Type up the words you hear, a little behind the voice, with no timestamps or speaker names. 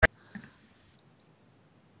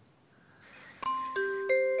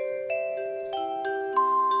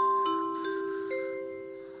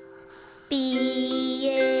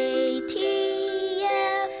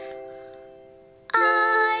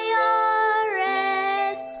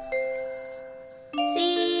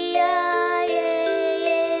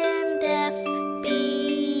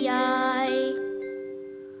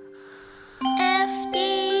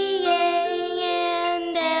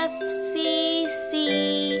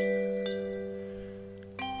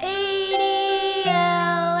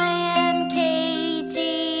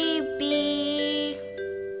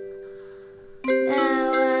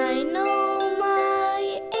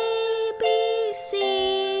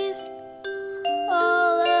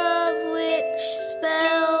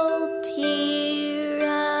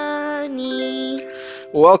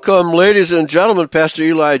Welcome, ladies and gentlemen. Pastor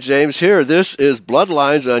Eli James here. This is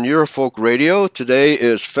Bloodlines on Eurofolk Radio. Today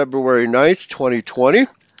is February 9th, 2020.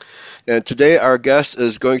 And today our guest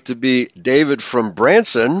is going to be David from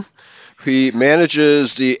Branson. He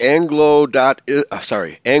manages the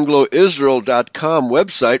Anglo-Israel.com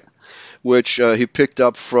website, which he picked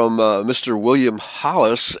up from Mr. William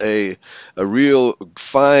Hollis, a real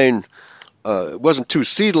fine, it wasn't too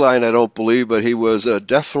seed line, I don't believe, but he was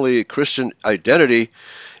definitely a Christian identity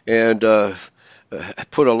and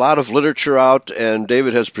put a lot of literature out, and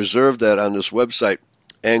David has preserved that on this website,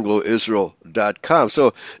 Anglo-Israel.com.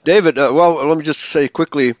 So, David, let me just say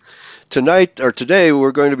quickly, today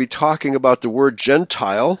we're going to be talking about the word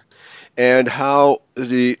Gentile and how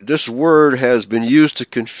this word has been used to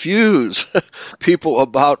confuse people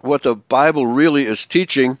about what the Bible really is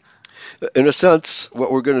teaching. In a sense,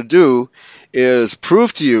 what we're going to do is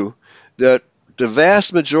prove to you that the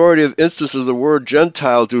vast majority of instances of the word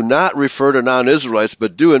Gentile do not refer to non-Israelites,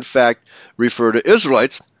 but do in fact refer to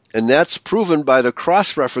Israelites. And that's proven by the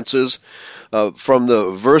cross-references from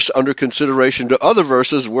the verse under consideration to other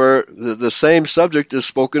verses where the same subject is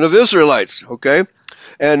spoken of Israelites, okay?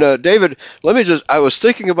 And David, I was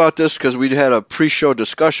thinking about this because we had a pre-show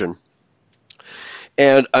discussion.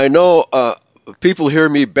 And I know people hear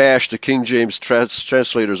me bash the King James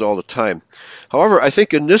translators all the time. However, I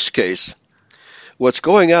think in this case, what's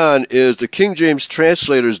going on is the King James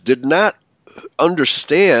translators did not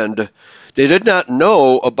understand. They did not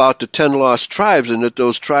know about the 10 lost tribes and that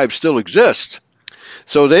those tribes still exist.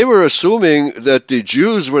 So they were assuming that the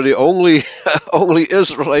Jews were the only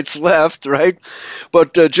Israelites left, right?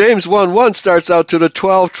 But James 1:1 starts out to the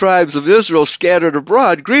 12 tribes of Israel scattered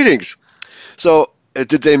abroad, greetings. So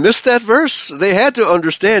did they miss that verse? They had to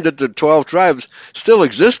understand that the 12 tribes still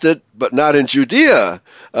existed, but not in Judea.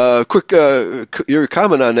 Your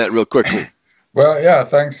comment on that real quickly. Well, yeah,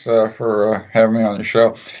 thanks for having me on the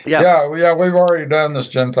show. Yeah, we've already done this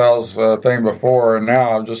Gentiles thing before, and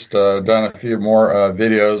now I've just done a few more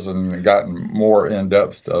videos and gotten more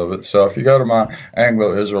in-depth of it. So if you go to my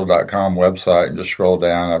Anglo-Israel.com website and just scroll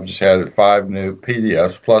down, I've just added 5 new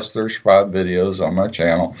PDFs, plus there's 5 videos on my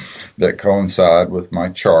channel that coincide with my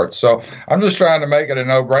charts. So I'm just trying to make it a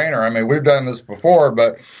no-brainer. I mean, we've done this before,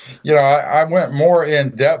 but, I went more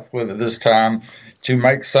in-depth with it this time to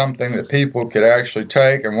make something that people could actually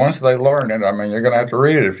take. And once they learn it, I mean, you're going to have to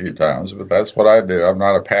read it a few times, but that's what I do. I'm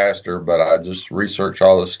not a pastor, but I just research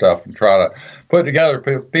all this stuff and try to put it together.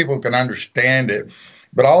 People can understand it.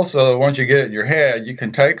 But also, once you get it in your head, you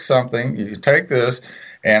can take something, you can take this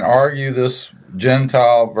and argue this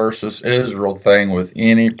Gentile versus Israel thing with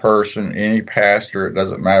any person, any pastor. It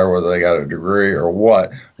doesn't matter whether they got a degree or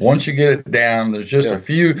what. Once you get it down, there's just a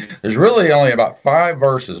few. There's really only about 5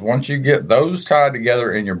 verses. Once you get those tied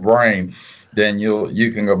together in your brain, then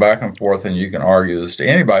you can go back and forth and you can argue this to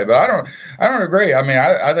anybody. But I don't agree. I mean,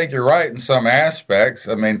 I think you're right in some aspects.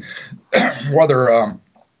 I mean, whether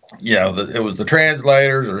it was the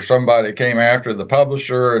translators or somebody came after the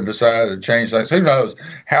publisher and decided to change things. Who knows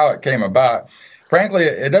how it came about? Frankly,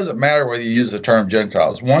 it doesn't matter whether you use the term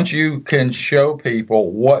Gentiles. Once you can show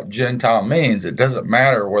people what Gentile means, it doesn't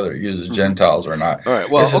matter whether it uses Gentiles or not. All right.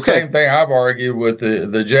 Well, it's the same thing I've argued with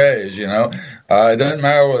the Jays, It doesn't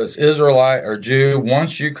matter whether it's Israelite or Jew.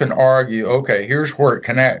 Once you can argue, okay, here's where it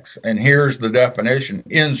connects, and here's the definition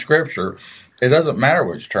in Scripture, it doesn't matter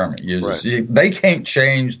which term it uses. Right. They can't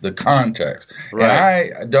change the context. Right. And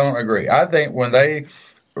I don't agree. I think when they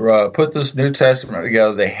put this New Testament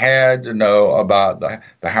together, they had to know about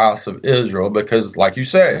the house of Israel because, like you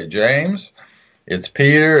say, James, it's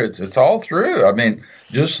Peter, it's all through. I mean,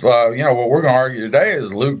 just, what we're going to argue today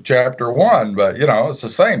is Luke chapter 1, but, it's the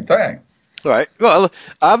same thing. Right. Well,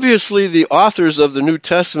 obviously the authors of the New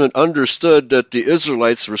Testament understood that the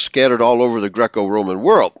Israelites were scattered all over the Greco-Roman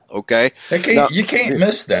world, okay? You can't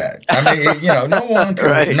miss that. I mean, no one can,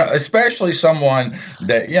 right. Especially someone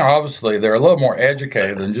that, obviously they're a little more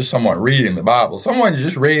educated than just someone reading the Bible. Someone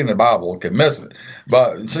just reading the Bible can miss it.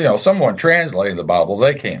 But, someone translating the Bible,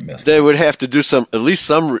 they can't miss it. They would have to do at least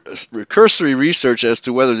some cursory research as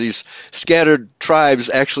to whether these scattered tribes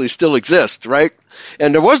actually still exist, right?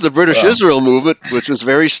 And there was the British Israel movement, which was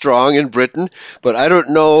very strong in Britain, but I don't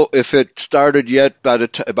know if it started yet by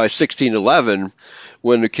 1611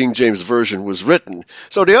 when the King James Version was written.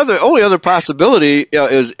 So the only other possibility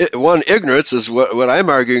is, one, ignorance is what I'm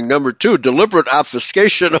arguing. Number 2, deliberate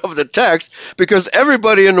obfuscation of the text, because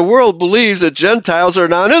everybody in the world believes that Gentiles are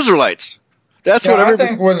non-Israelites. That's Yeah, what I everybody.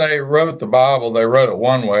 think when they wrote the Bible, they wrote it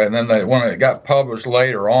one way, and then when it got published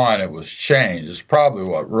later on, it was changed. It's probably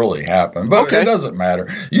what really happened, but it Okay. doesn't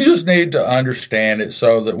matter. You just need to understand it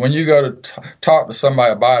so that when you go to talk to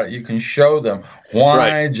somebody about it, you can show them Right.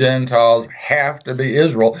 why Gentiles have to be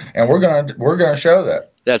Israel, and we're gonna show that.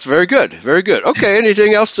 That's very good. Very good. Okay.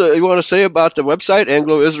 Anything else you want to say about the website,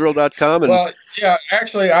 angloisrael.com? And Well, yeah,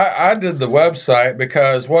 actually, I did the website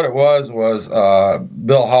because what it was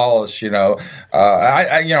Bill Hollis.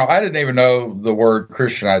 I didn't even know the word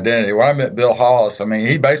Christian identity. When I met Bill Hollis, I mean,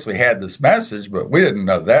 he basically had this message, but we didn't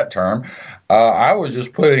know that term. I was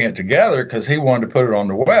just putting it together because he wanted to put it on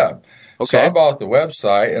the web. So I okay. bought the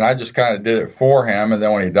website and I just kind of did it for him. And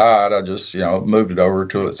then when he died, I just, moved it over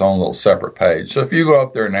to its own little separate page. So if you go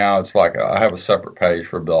up there now, it's like I have a separate page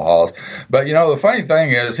for Bill Hollis. But, the funny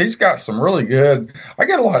thing is he's got some really good, I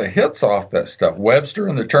get a lot of hits off that stuff. Webster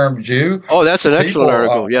and the term Jew. Oh, that's an excellent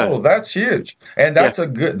article. Yeah. That's huge. And Yeah.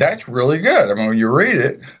 that's really good. I mean, when you read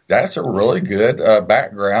it, that's a really good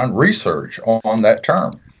background research on that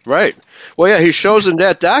term. Right. Well, yeah, he shows in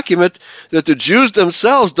that document that the Jews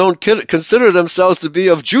themselves don't consider themselves to be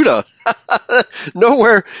of Judah.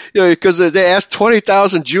 Nowhere, because they asked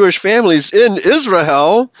 20,000 Jewish families in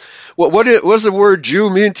Israel, what does the word Jew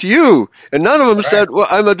mean to you? And none of them said, well,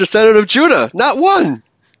 I'm a descendant of Judah. Not one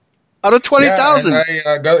out of 20,000. Yeah,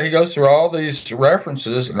 and he goes through all these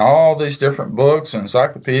references and all these different books and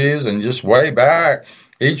encyclopedias, and just way back,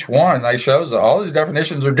 each one, they shows that all these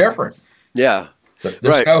definitions are different. Yeah.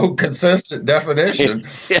 There's no consistent definition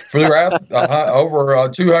throughout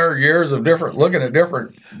over 200 years of looking at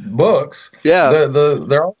different books. Yeah.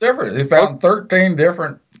 They're all different. They found 13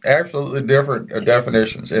 absolutely different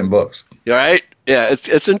definitions in books. Right? Yeah,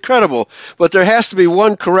 it's incredible. But there has to be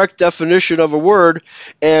one correct definition of a word,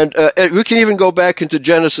 and we can even go back into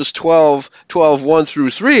Genesis 12, 1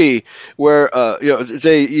 through 3, where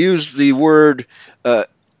they use the word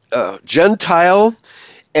Gentile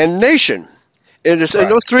and nation. And in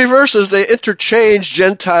those three verses, they interchange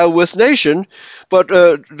Gentile with nation, but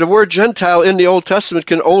the word Gentile in the Old Testament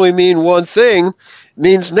can only mean one thing, it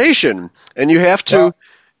means nation, and you have to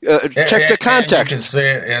check the context. And you can see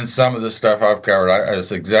it in some of the stuff I've covered. It's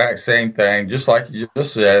the exact same thing, just like you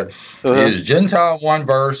just said. Use Gentile one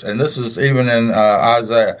verse, and this is even in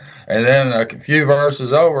Isaiah. And then a few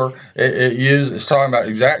verses over, it's talking about the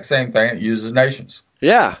exact same thing. It uses nations.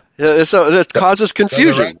 Yeah, so it causes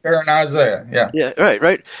confusion. Right there in Isaiah, yeah. Yeah,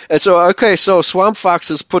 right. And so, so Swamp Fox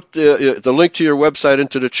has put the link to your website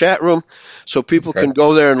into the chat room, so people can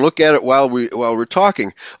go there and look at it while we're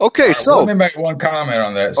talking. Okay, so let me make one comment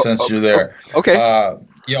on that since you're there. Okay.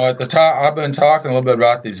 At the top, I've been talking a little bit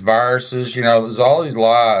about these viruses. There's all these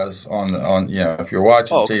lies on. If you're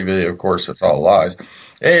watching TV, of course, it's all lies.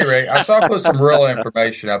 Anyway, I put some real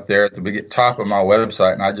information up there at the top of my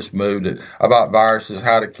website, and I just moved it about viruses,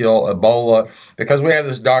 how to kill Ebola, because we had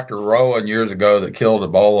this Dr. Rowan years ago that killed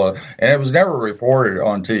Ebola, and it was never reported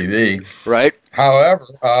on TV. Right. However,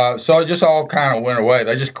 so it just all kind of went away.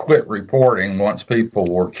 They just quit reporting once people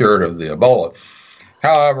were cured of the Ebola.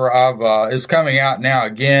 However, it's coming out now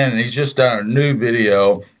again, and he's just done a new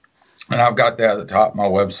video. And I've got that at the top of my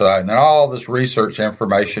website. And then all this research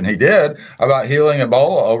information he did about healing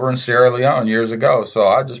Ebola over in Sierra Leone years ago. So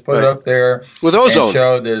I just put it up there with ozone. And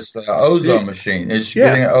showed this ozone machine. It's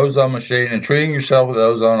getting an ozone machine and treating yourself with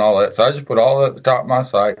ozone and all that. So I just put all that at the top of my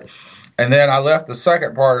site. And then I left the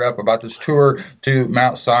second part up about this tour to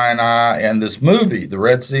Mount Sinai and this movie, The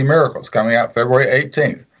Red Sea Miracles, coming out February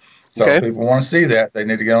 18th. So if people want to see that, they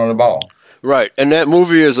need to get on the ball. Right, and that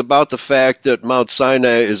movie is about the fact that Mount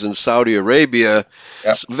Sinai is in Saudi Arabia,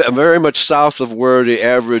 very much south of where the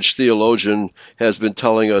average theologian has been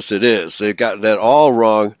telling us it is. They've got that all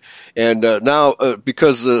wrong, and now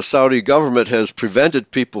because the Saudi government has prevented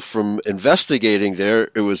people from investigating there,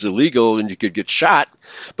 it was illegal and you could get shot,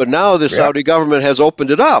 but now the Saudi government has opened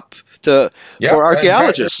it up for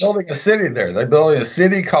archaeologists. They're building a city there. They're building a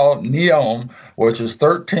city called Neom, which is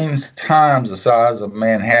 13 times the size of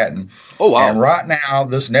Manhattan. Oh, wow. And right now,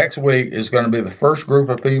 this next week is going to be the first group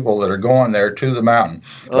of people that are going there to the mountain.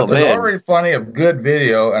 But there's already plenty of good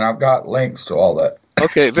video, and I've got links to all that.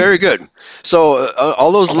 Okay, very good. So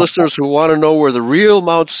all those listeners who want to know where the real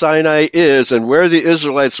Mount Sinai is and where the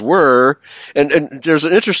Israelites were, and there's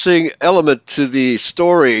an interesting element to the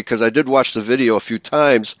story, because I did watch the video a few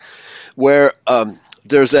times, where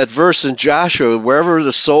there's that verse in Joshua, wherever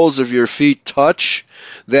the soles of your feet touch,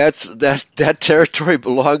 that territory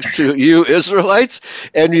belongs to you Israelites,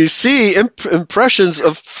 and you see impressions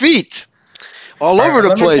of feet all over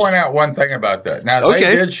the place. Let me point out one thing about that. Now, they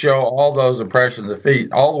did show all those impressions of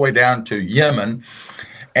feet all the way down to Yemen,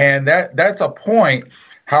 And that's a point.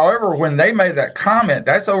 However, when they made that comment,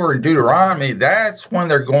 that's over in Deuteronomy. That's when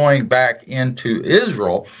they're going back into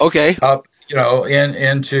Israel. Okay.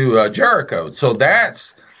 Into Jericho. So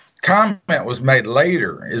that's comment was made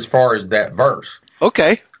later as far as that verse.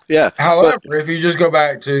 Okay. Yeah. However, if you just go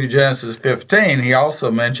back to Genesis 15, he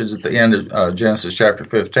also mentions at the end of Genesis chapter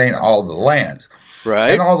 15 all the lands.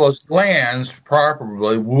 Right. And all those lands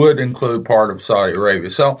probably would include part of Saudi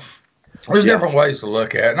Arabia. So there's different ways to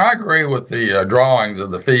look at it. And I agree with the drawings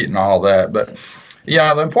of the feet and all that. But,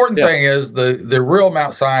 the important thing is the real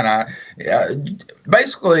Mount Sinai.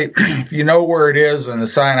 Basically, if you know where it is in the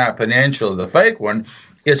Sinai Peninsula, the fake one,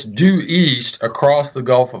 it's due east across the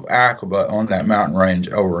Gulf of Aqaba on that mountain range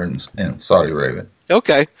over in Saudi Arabia.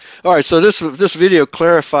 Okay. All right. So this video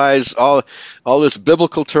clarifies all this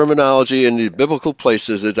biblical terminology and the biblical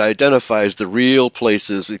places. It identifies the real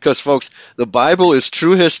places because, folks, the Bible is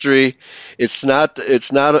true history. It's not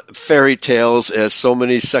fairy tales, as so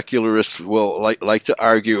many secularists will like to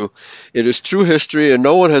argue. It is true history, and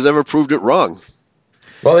no one has ever proved it wrong.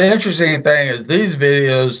 Well, the interesting thing is these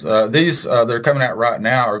videos, they're coming out right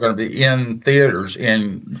now, are going to be in theaters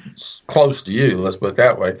in close to you. Let's put it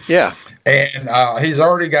that way. Yeah. And he's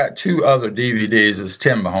already got 2 other DVDs. It's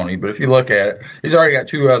Tim Mahoney, but if you look at it, he's already got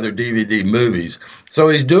 2 other DVD movies. So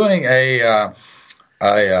he's doing a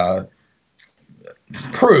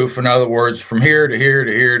proof, in other words, from here to here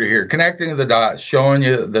to here to here, connecting the dots, showing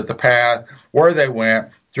you that the path, where they went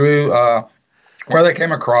through. Where they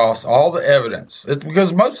came across all the evidence. It's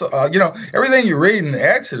because most, everything you read in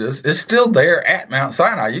Exodus is still there at Mount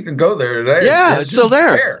Sinai. You can go there today. Yeah, it's still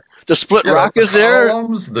there. The split rock is there.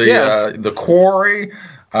 The quarry.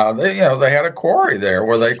 They had a quarry there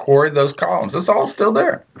where they quarried those columns. It's all still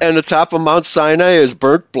there. And the top of Mount Sinai is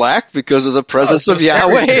burnt black because of the presence of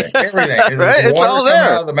Yahweh. Everything. Right? It's all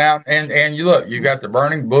there. Out of the mountain. And you look, you got the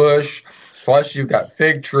burning bush, plus you've got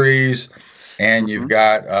fig trees. And you've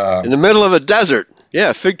got... in the middle of a desert.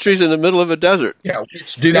 Yeah, fig trees in the middle of a desert. Yeah,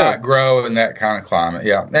 which do not grow in that kind of climate.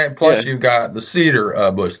 Yeah, and plus you've got the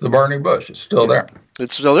cedar bush, the burning bush. It's still there.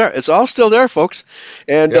 It's still there. It's all still there, folks.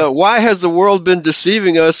 And why has the world been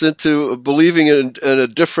deceiving us into believing in a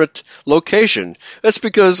different location? That's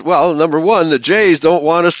because, well, number one, the Jays don't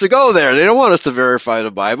want us to go there. They don't want us to verify the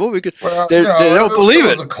Bible because they don't believe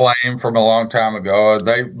it. It was a claim from a long time ago.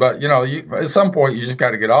 But at some point, you just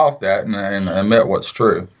got to get off that and admit what's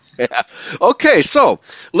true. Yeah. Okay, so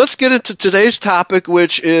let's get into today's topic,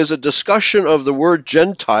 which is a discussion of the word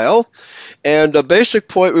Gentile. And the basic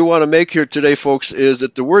point we want to make here today, folks, is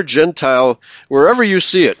that the word Gentile, wherever you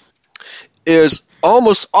see it, is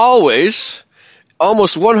almost always,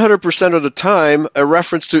 almost 100% of the time, a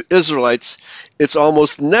reference to Israelites. It's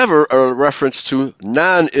almost never a reference to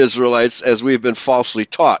non-Israelites, as we've been falsely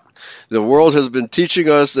taught. The world has been teaching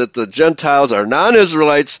us that the Gentiles are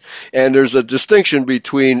non-Israelites, and there's a distinction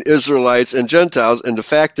between Israelites and Gentiles, and the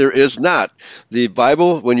fact there is not. The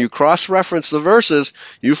Bible, when you cross-reference the verses,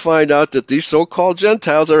 you find out that these so-called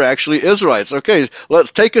Gentiles are actually Israelites. Okay,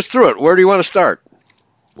 let's take us through it. Where do you want to start?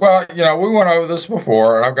 Well, we went over this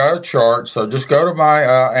before, and I've got a chart, so just go to my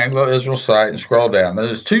Anglo-Israel site and scroll down.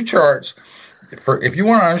 There's 2 charts if you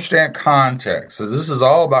want to understand context. So this is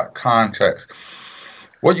all about context.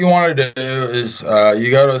 What you want to do is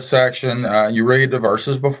you go to a section, you read the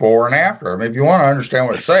verses before and after. I mean, if you want to understand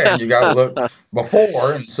what it's saying, you got to look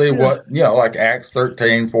before and see what, like Acts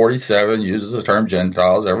 13:47 uses the term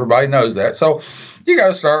Gentiles. Everybody knows that. So you got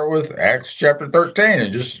to start with Acts chapter 13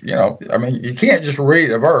 and just, you can't just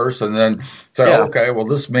read a verse and then say, okay, well,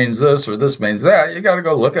 this means this or this means that. You got to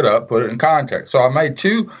go look it up, put it in context. So I made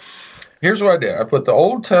 2. Here's what I did. I put the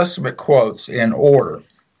Old Testament quotes in order.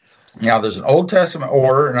 Now, there's an Old Testament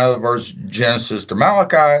order, in other words, Genesis to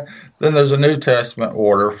Malachi. Then there's a New Testament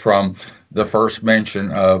order from the first mention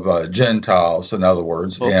of Gentiles, in other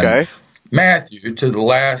words, in Matthew to the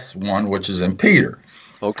last one, which is in Peter.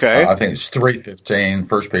 Okay. I think it's 3:15,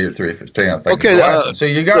 1 Peter 3:15. I think. Okay. So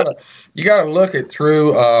you gotta look it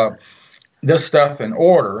through this stuff in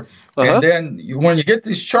order. And then when you get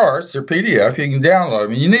these charts, they're PDF, you can download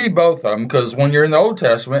them. And you need both of them because when you're in the Old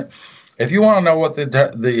Testament, if you want to know what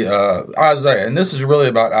the Isaiah, and this is really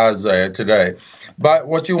about Isaiah today, but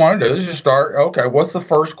what you want to do is just start, okay, what's the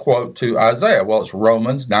first quote to Isaiah? Well, it's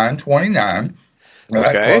Romans 9:29.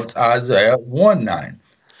 That quotes Isaiah 1:9.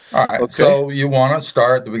 All right, so you want to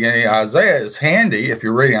start at the beginning of Isaiah. It's handy, if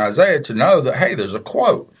you're reading Isaiah, to know that, hey, there's a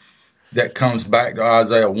quote that comes back to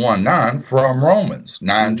Isaiah 1:9 from Romans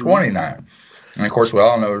 9:29. And, of course, we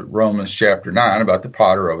all know Romans chapter 9 about the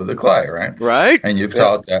potter over the clay, right? Right. And you've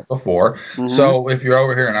taught that before. So if you're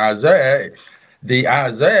over here in Isaiah, the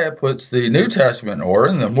Isaiah puts the New Testament in order,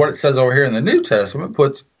 and then what it says over here in the New Testament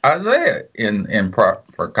puts Isaiah in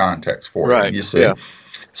proper context for you. You see. Yeah.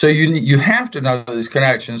 So you have to know these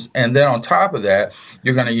connections, and then on top of that,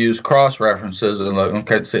 you're going to use cross references and look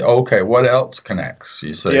and see, okay, what else connects?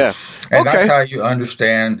 You see, yeah, and that's how you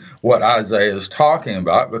understand what Isaiah is talking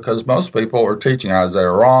about, because most people are teaching Isaiah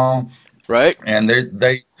wrong, right? And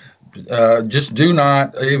they just do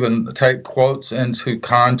not even take quotes into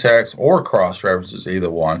context or cross references, either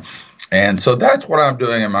one. And so that's what I'm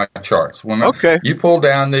doing in my charts. When you pull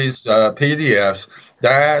down these PDFs,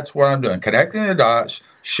 that's what I'm doing, connecting the dots,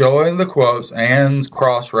 showing the quotes and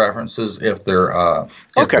cross references if they're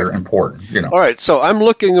important. You know. All right. So I'm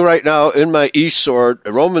looking right now in my eSword,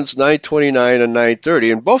 Romans 9:29 and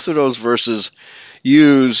 9:30, and both of those verses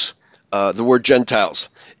use the word Gentiles.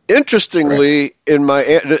 Interestingly, in my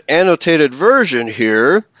annotated version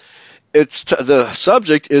here, the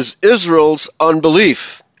subject is Israel's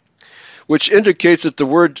unbelief, which indicates that the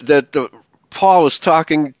word that Paul is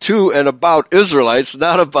talking to and about Israelites,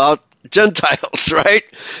 not about Gentiles, right?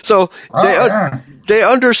 So they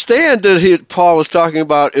understand that Paul is talking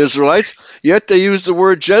about Israelites, yet they use the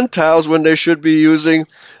word Gentiles when they should be using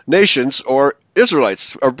nations or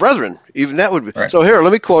Israelites or brethren. Even that would be. Right. So here,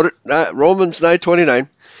 let me quote it, Romans 9:29.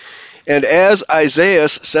 And as Isaiah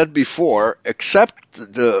said before, except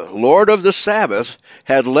the Lord of the Sabbath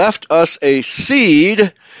had left us a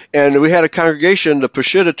seed, and we had a congregation, the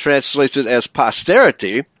Peshitta translates it as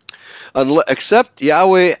posterity, except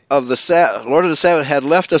Yahweh of the Lord of the Sabbath had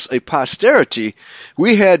left us a posterity,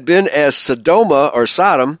 we had been as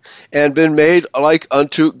Sodom, and been made like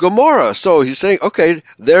unto Gomorrah. So he's saying, okay,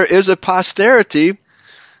 there is a posterity,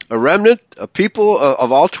 a remnant, a people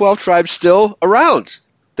of all 12 tribes still around.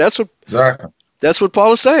 That's what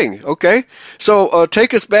Paul is saying. Okay, so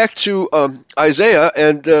take us back to Isaiah,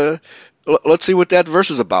 and let's see what that verse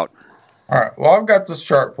is about. All right. Well, I've got this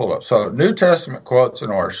chart pulled up. So New Testament quotes in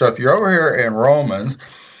order. So if you're over here in Romans,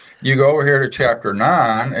 you go over here to chapter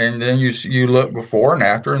 9, and then you look before and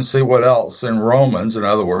after and see what else in Romans, in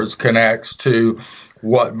other words, connects to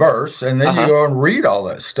what verse, and then you go and read all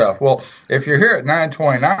that stuff. Well, if you're here at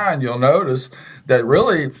 9:29, you'll notice that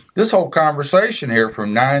really this whole conversation here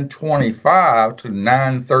from 9:25 to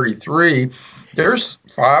 9:33, there's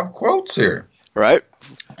 5 quotes here. Right.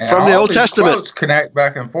 And from the Old Testament. Quotes connect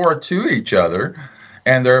back and forth to each other,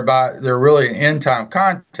 and they're really in end time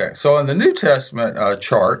context. So in the New Testament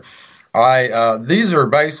chart, these are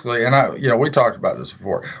basically, and we talked about this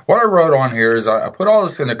before. What I wrote on here is I put all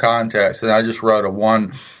this into context, and I just wrote a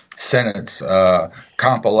 1-sentence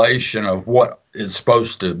compilation of what is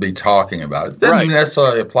supposed to be talking about. It doesn't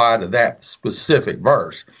necessarily apply to that specific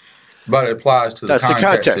verse, but it applies to the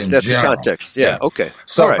context in That's general. the context. Yeah. Okay.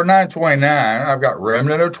 So for 9:29, I've got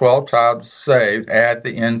remnant of 12 tribes saved at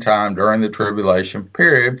the end time during the tribulation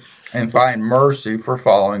period and find mercy for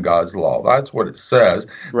following God's law. That's what it says.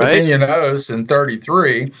 Right. But then you notice in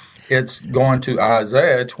 33, it's going to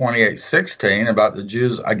Isaiah 28:16 about the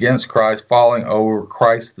Jews against Christ, falling over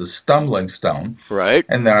Christ the stumbling stone. Right.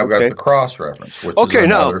 And then I've got the cross reference, which is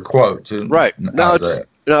another quote to Isaiah.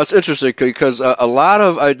 Now, it's interesting because a lot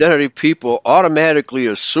of identity people automatically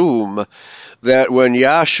assume that when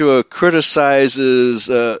Yahshua criticizes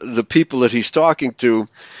the people that he's talking to,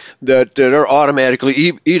 that they're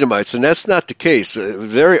automatically Edomites, and that's not the case.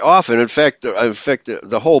 Very often, in fact,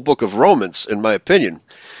 the whole book of Romans, in my opinion,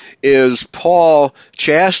 is Paul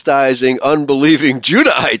chastising unbelieving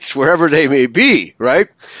Judahites wherever they may be, right?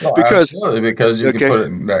 Well, absolutely, because you can put it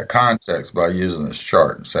in that context by using this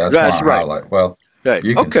chart. So that's why I highlight. Well,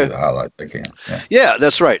 you can see the highlight they can. Yeah,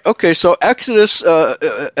 that's right. Okay, so Exodus,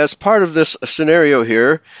 as part of this scenario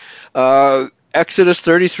here, Exodus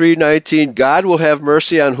 33:19, God will have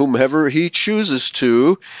mercy on whomever he chooses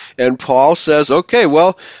to. And Paul says, okay,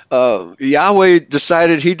 well, Yahweh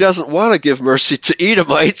decided he doesn't want to give mercy to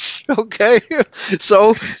Edomites. Okay.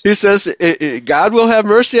 So he says, God will have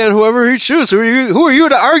mercy on whoever he chooses. Who are you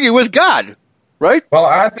to argue with God? Right? Well,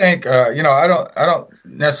 I think, I don't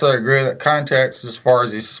necessarily agree with that context as far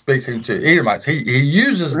as he's speaking to Edomites. He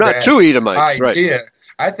uses not to Edomites, idea. Right.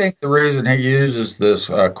 I think the reason he uses this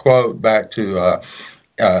quote back to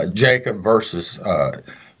Jacob versus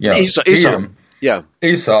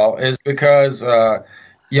Esau is because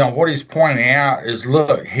what he's pointing out is,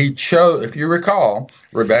 look, he chose. If you recall,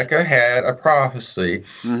 Rebekah had a prophecy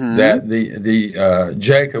that the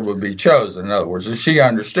Jacob would be chosen. In other words, and she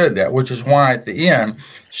understood that, which is why at the end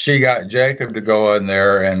she got Jacob to go in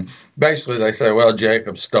there and. Basically, they say, well,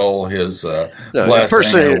 Jacob stole his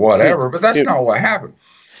blessing or whatever, but that's not what happened.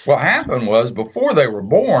 What happened was, before they were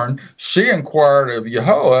born, she inquired of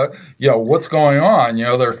Yahweh, what's going on?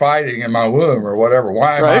 They're fighting in my womb or whatever.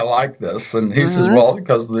 Why am I like this? And he says, well,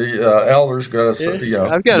 because the elder's going to,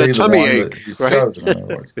 I've got a be the tummy one ache, that he's right? chosen. In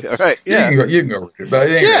other words. Right, yeah. You can go read it. But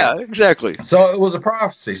anyway, yeah, exactly. So it was a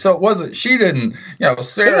prophecy. So it wasn't, she didn't,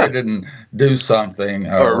 Sarah didn't do something.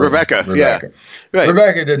 Or Rebecca. Yeah. Right.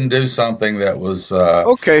 Rebecca didn't do something that was,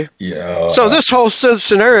 okay. So this whole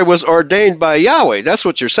scenario was ordained by Yahweh. That's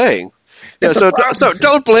what you're saying. Yeah, so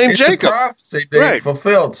don't blame Jacob. It's a prophecy being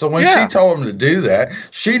fulfilled. So when she told him to do that,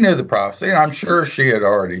 she knew the prophecy, and I'm sure she had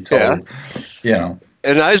already told,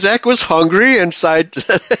 And Isaac was hungry and sidetracked.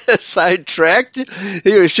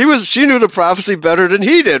 She knew the prophecy better than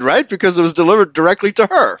he did, right? Because it was delivered directly to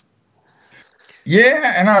her.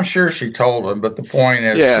 Yeah, and I'm sure she told him, but the point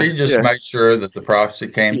is, she just made sure that the prophecy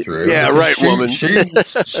came through. Yeah, right, woman. She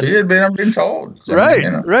had been told.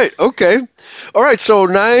 Right. Okay. All right. So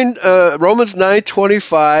Romans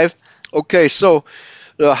 9:25. Okay. So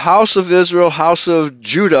the house of Israel, house of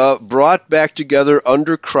Judah, brought back together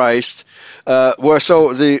under Christ. Where's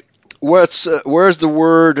the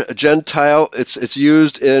word Gentile? It's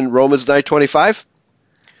used in Romans 9:25.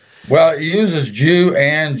 Well, it uses Jew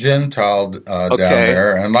and Gentile down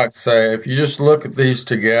there. And like I say, if you just look at these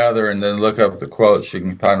together and then look up the quotes, you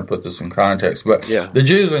can kind of put this in context. But the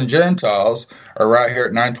Jews and Gentiles are right here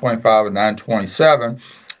at 9:25 and 9:27.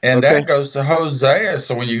 And that goes to Hosea.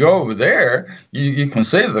 So when you go over there, you can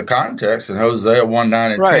see the context in Hosea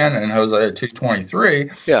 1:9 and 10 and Hosea 2:23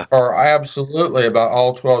 are absolutely about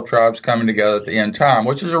all 12 tribes coming together at the end time,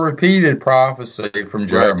 which is a repeated prophecy from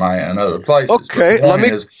Jeremiah and other places. Okay, let me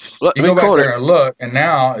go back there and look, and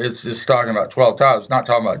now it's just talking about 12 tribes, not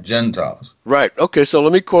talking about Gentiles. Right. Okay, so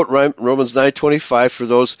let me quote Romans 9:25 for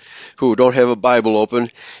those who don't have a Bible open.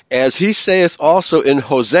 As he saith also in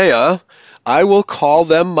Hosea, I will call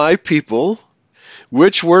them my people,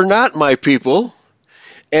 which were not my people,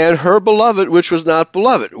 and her beloved, which was not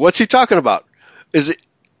beloved. What's he talking about?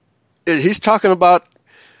 He's talking about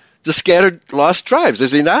the scattered lost tribes,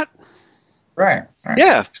 is he not? Right.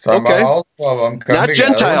 Yeah. He's talking about all 12 of them coming together,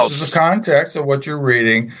 Gentiles. Which is the context of what you're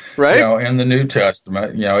reading, right? In the New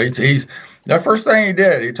Testament. He's the first thing he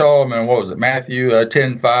did, he told them in, Matthew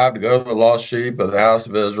 10:5, to go to the lost sheep of the house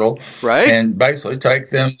of Israel, right? And basically take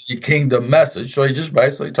them the kingdom message. So he just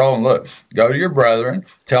basically told them, look, go to your brethren,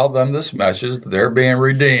 tell them this message, that they're being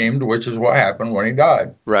redeemed, which is what happened when he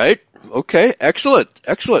died. Right. Okay. Excellent.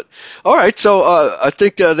 All right. So I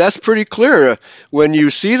think that's pretty clear. When you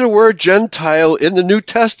see the word Gentile in the New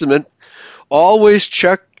Testament, always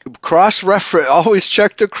check the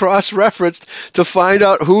cross-reference to find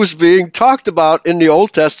out who's being talked about in the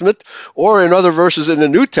Old Testament or in other verses in the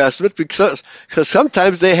New Testament, because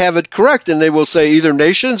sometimes they have it correct and they will say either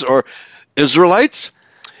nations or Israelites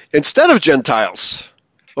instead of Gentiles.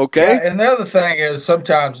 Okay. Yeah, and the other thing is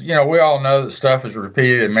sometimes, we all know that stuff is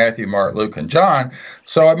repeated in Matthew, Mark, Luke, and John.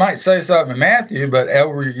 So it might say something in Matthew, but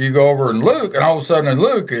you go over in Luke, and all of a sudden in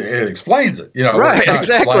Luke, it explains it. Right, it's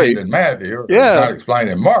not explained in Matthew, or it's not explained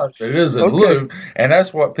in Mark, but it is in Luke, and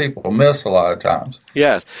that's what people miss a lot of times.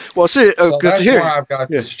 Yes. Well, see, so that's why I've got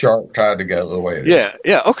this chart tied together the way it is.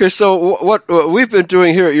 Yeah. Okay, so what we've been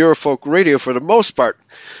doing here at Eurofolk Radio for the most part,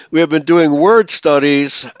 we have been doing word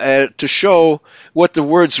studies to show what the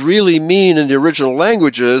words really mean in the original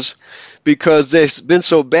languages, because they've been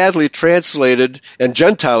so badly translated, and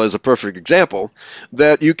Gentile is a perfect example,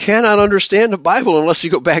 that you cannot understand the Bible unless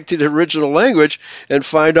you go back to the original language and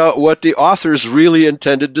find out what the authors really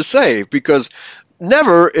intended to say, because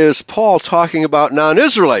never is Paul talking about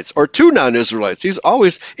non-Israelites or to non-Israelites. He's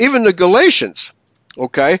always, even the Galatians,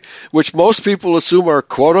 which most people assume are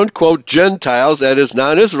quote-unquote Gentiles, that is,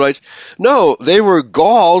 non-Israelites. No, they were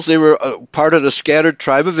Gauls. They were part of the scattered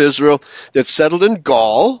tribe of Israel that settled in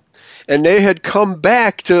Gaul, and they had come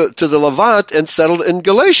back to the Levant and settled in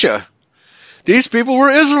Galatia. These people were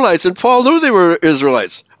Israelites, and Paul knew they were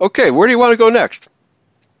Israelites. Okay, where do you want to go next?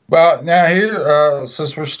 Well, now here,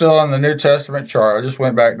 since we're still on the New Testament chart, I just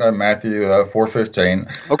went back to Matthew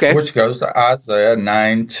 4:15, which goes to Isaiah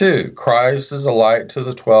 9:2. Christ is a light to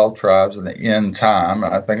the 12 tribes in the end time.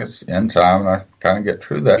 And I think it's end time, and I kind of get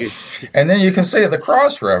through that. And then you can see the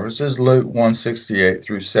cross references, Luke 1:68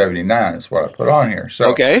 through 79 is what I put on here.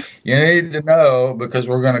 So you need to know, because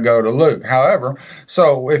we're going to go to Luke. However,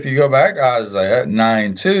 so if you go back to Isaiah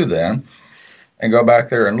 9:2 then, and go back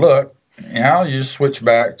there and look, now you switch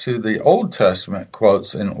back to the Old Testament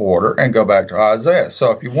quotes in order and go back to Isaiah.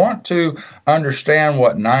 So if you want to understand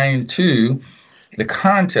what 9:2 the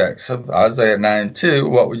context of Isaiah 9:2,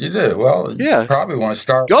 what would you do? Well, you probably want to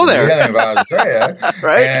start Go at the there. beginning of Isaiah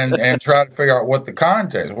Right? and try to figure out what the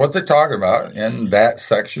context, what's it talking about in that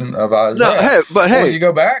section of Isaiah. No, When you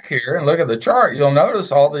go back here and look at the chart, you'll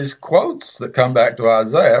notice all these quotes that come back to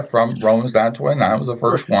Isaiah from Romans 9:29 was the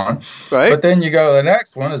first one. Right. But then you go to the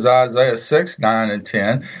next one is Isaiah 6, 9, and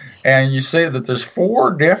 10, and you see that there's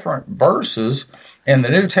 4 different verses in the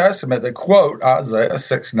New Testament that quote Isaiah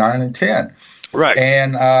 6, 9, and 10. Right.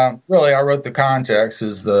 And really, I wrote the context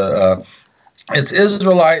is it's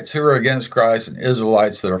Israelites who are against Christ and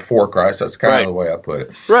Israelites that are for Christ. That's kind of the way I put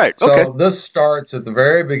it. Right. So this starts at the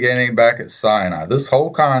very beginning back at Sinai. This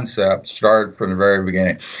whole concept started from the very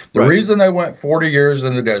beginning. The reason they went 40 years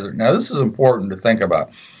in the desert. Now, this is important to think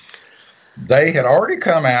about. They had already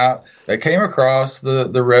come out. They came across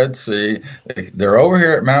the Red Sea. They're over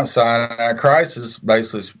here at Mount Sinai. Christ is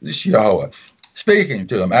basically Yahweh speaking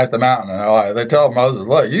to them at the mountain. And they tell Moses,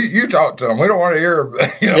 look, you talk to them. We don't want to hear,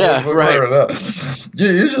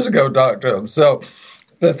 you just go talk to them. So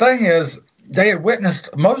the thing is, they had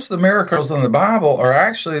witnessed most of the miracles in the Bible are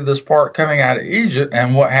actually this part coming out of Egypt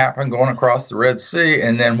and what happened going across the Red Sea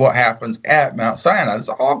and then what happens at Mount Sinai. There's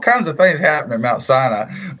all kinds of things happening at Mount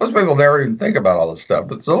Sinai. Most people never even think about all this stuff,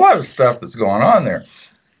 but there's a lot of stuff that's going on there.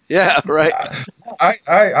 Yeah, right.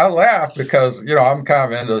 I laugh because, I'm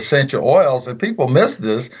kind of into essential oils and people miss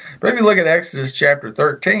this. But if you look at Exodus chapter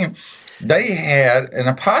 13, they had an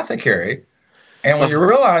apothecary. And when you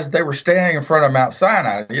realize they were standing in front of Mount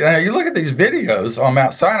Sinai, you look at these videos on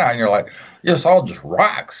Mount Sinai and you're like, it's all just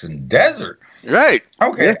rocks and desert. Right.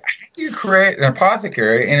 Okay. Yeah. How do you create an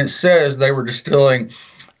apothecary? And it says they were distilling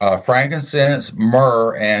frankincense,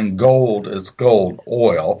 myrrh, and gold is gold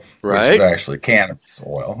oil, which is actually cannabis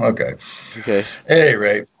oil. Okay. At any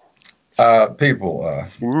rate,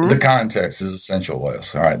 the context is essential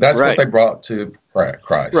oils. All right. That's what they brought to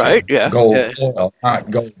Christ. Right. So gold oil, not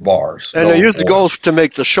gold bars. And they use the gold to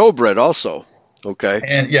make the showbread also. Okay.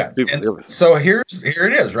 And so here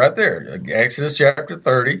it is right there. Exodus chapter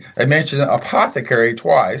 30. They mentioned apothecary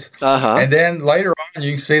twice. And then later on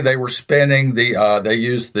you can see they were spinning they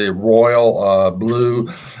used the royal blue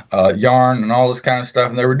yarn and all this kind of stuff.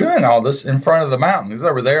 And they were doing all this in front of the mountains.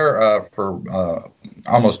 They were there for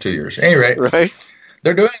almost 2 years. At any rate,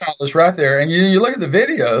 they're doing all this right there. And you look at the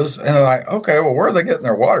videos and they're like, okay, well, where are they getting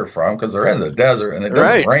their water from? Because they're in the desert and it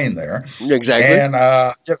doesn't rain there. Exactly. And,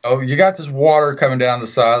 you got this water coming down the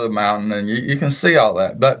side of the mountain and you can see all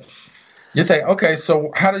that. But you think, okay, so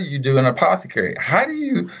how do you do an apothecary? How do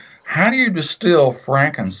you distill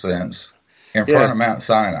frankincense in front of Mount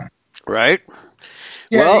Sinai? Right.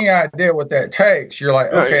 You have any idea what that takes? You're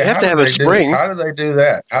like, okay, you have to have a spring. How do they do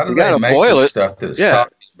that? How do they make boil this it. Stuff that's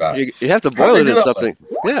talking about? You have to boil it in something.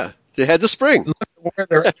 Yeah. They had the spring. Look at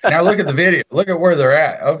where now look at the video. Look at where they're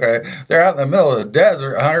at. Okay. They're out in the middle of the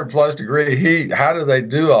desert, 100 plus degree heat. How do they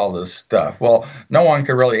do all this stuff? Well, no one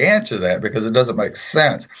can really answer that because it doesn't make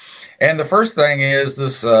sense. And the first thing is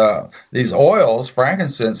these oils,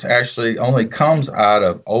 frankincense, actually only comes out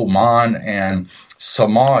of Oman and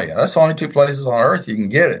Somalia. That's the only 2 places on earth you can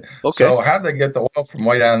get it. Okay. So how did they get the oil from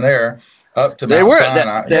way down there up to Mount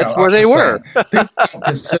Sinai? That's where they were. People don't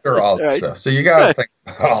consider all this stuff. So you got to think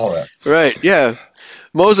about all that. Right. Yeah.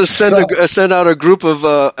 Moses sent out a group of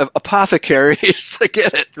apothecaries to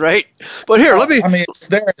get it, right? But here, it's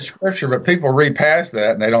there in the scripture, but people read past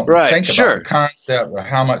that and they don't think about the concept of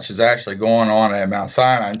how much is actually going on at Mount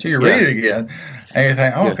Sinai until you read it again. And you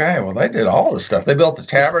think, okay, well, they did all this stuff. They built the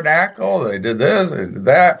tabernacle. They did this. They did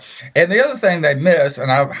that. And the other thing they miss,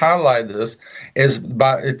 and I've highlighted this, is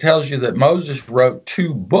it tells you that Moses wrote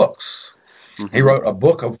 2 books. Mm-hmm. He wrote a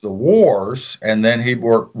book of the wars, and then he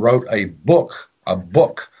wrote a book of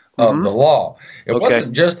the law. It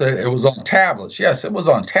wasn't just that it was on tablets. Yes, it was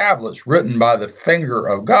on tablets written by the finger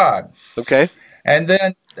of God. Okay. And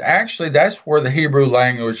then actually that's where the Hebrew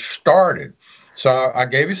language started. So I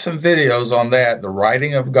gave you some videos on that, the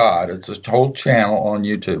writing of God. It's a whole channel on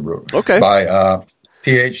YouTube by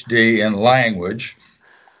PhD in language.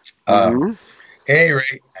 At any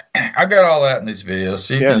rate, I got all that in these videos,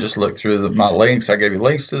 so you can just look through my links. I gave you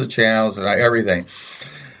links to the channels and everything.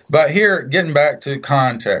 But here, getting back to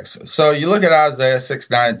context. So you look at Isaiah 6,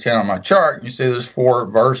 9, and 10 on my chart, and you see there's 4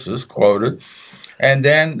 verses quoted. And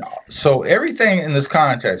then, so everything in this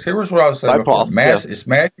context, here's what I was saying before. It's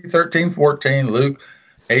Matthew 13, 14, Luke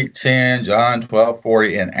 8, 10, John 12,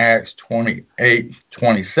 40, and Acts 28,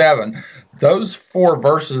 27. Those 4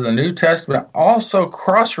 verses in the New Testament also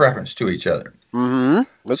cross-reference to each other.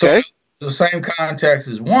 Mm-hmm. Okay. So the same context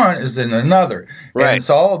as one is in another. Right. And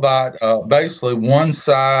it's all about basically one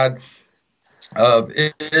side of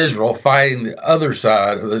Israel fighting the other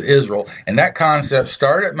side of Israel. And that concept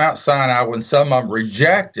started at Mount Sinai when some of them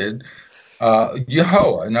rejected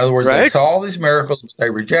Jehovah. In other words, they saw all these miracles, but they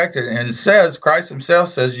rejected it. And it says, Christ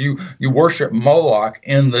himself says, you worship Moloch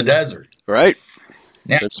in the desert. Right.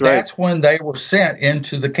 Now, that's when they were sent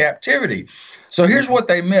into the captivity. So here's what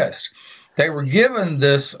they missed. They were given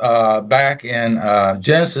this back in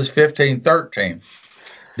Genesis 15:13.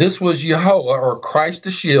 This was Jehovah, or Christ the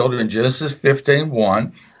shield, in Genesis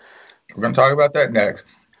 15:1. We're going to talk about that next.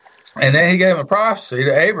 And then he gave a prophecy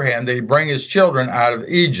to Abraham that he'd bring his children out of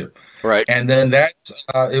Egypt. Right. And then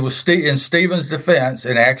it was in Stephen's defense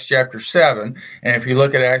in Acts chapter 7. And if you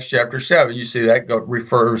look at Acts chapter 7, you see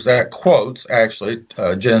that quotes actually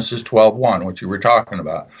Genesis 12:1, which you were talking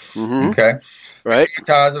about. Mm-hmm. Okay. Right. It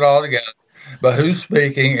ties it all together. But who's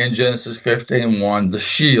speaking in Genesis 15:1? The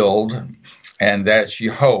shield. And that's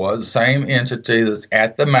Jehovah, the same entity that's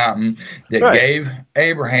at the mountain that gave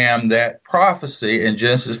Abraham that prophecy in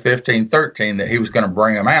Genesis 15:13 that he was going to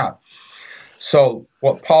bring him out. So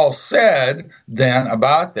what Paul said then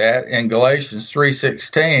about that in Galatians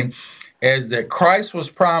 3:16 is that Christ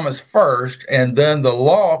was promised first, and then the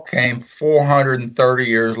law came 430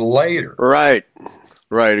 years later. Right,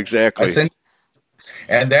 exactly.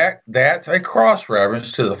 And that's a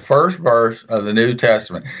cross-reference to the first verse of the New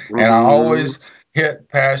Testament. Mm-hmm. And I always hit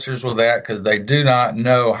pastors with that because they do not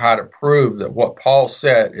know how to prove that what Paul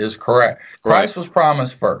said is correct. Christ was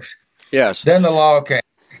promised first. Yes. Then the law came.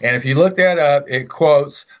 And if you look that up, it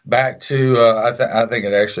quotes back to, I think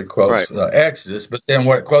it actually quotes Exodus, but then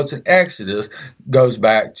what it quotes in Exodus goes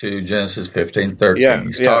back to Genesis 15:13. Yeah,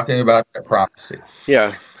 He's talking about that prophecy.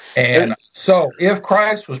 Yeah. And so if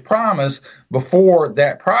Christ was promised before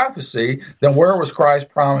that prophecy, then where was Christ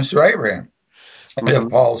promised to Abraham? Mm-hmm. If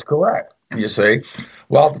Paul's correct, you see.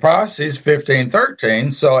 Well, the prophecy is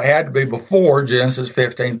 15:13, so it had to be before Genesis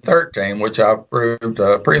 15:13, which I've proved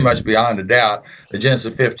pretty much beyond a doubt that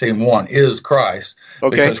Genesis 15:1 is Christ.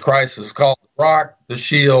 Okay. Because Christ is called the rock, the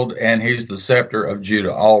shield, and he's the scepter of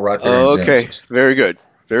Judah, all right there in Genesis. Okay, very good.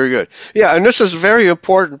 Very good. Yeah, and this is very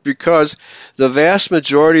important because the vast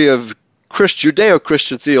majority of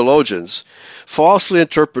Judeo-Christian theologians falsely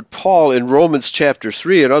interpret Paul in Romans chapter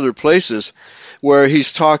 3 and other places where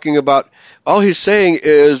he's talking about, all he's saying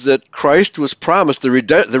is that Christ was promised, the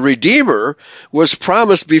Redeemer was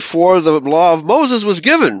promised before the law of Moses was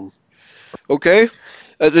given. Okay?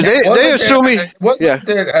 They assume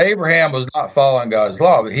that Abraham was not following God's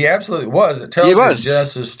law, but he absolutely was. It tells us in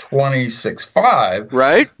Genesis 26:5,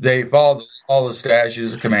 right? They followed all the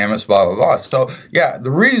statutes, the commandments, blah, blah, blah. So,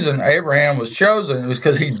 the reason Abraham was chosen was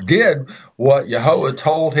because he did what Jehovah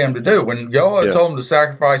told him to do. When Jehovah told him to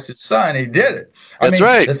sacrifice his son, he did it. That's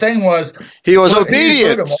right. The thing was, he was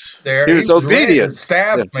obedient. He was obedient.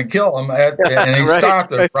 Stab him and kill him, and he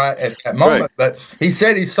stopped it right at that moment. Right. But he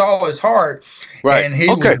said he saw his heart. Right. And he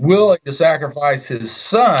was willing to sacrifice his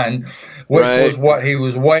son, which was what he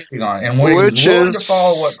was waiting on. And when he was willing to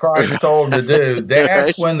follow what Christ told him to do,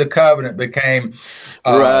 that's when the covenant became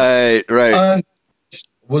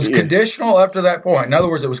conditional up to that point. In other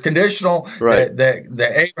words, it was conditional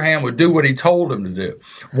that Abraham would do what he told him to do.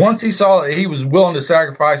 Once he saw that he was willing to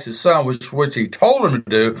sacrifice his son, which he told him to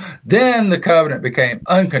do, then the covenant became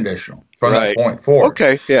unconditional from that point forward.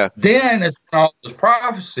 Okay, yeah. Then it's all those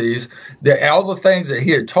prophecies, all the things that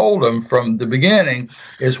he had told him from the beginning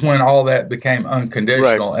is when all that became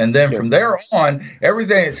unconditional. Right. And then from there on,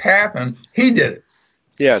 everything that's happened, he did it.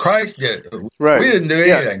 Yes. Christ did it. Right. We didn't do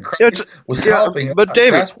anything. Christ was helping. But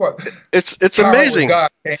David, that's what it's amazing.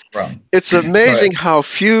 God came from. It's amazing how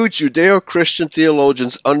few Judeo-Christian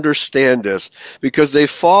theologians understand this, because they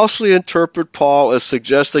falsely interpret Paul as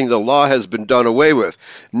suggesting the law has been done away with.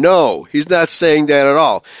 No, he's not saying that at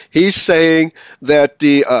all. He's saying that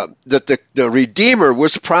the Redeemer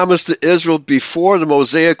was promised to Israel before the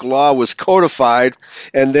Mosaic law was codified,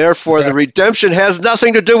 and therefore the redemption has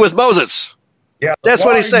nothing to do with Moses. Yeah, that's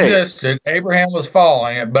what he's saying. Abraham was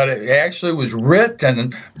following it, but it actually was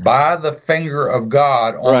written by the finger of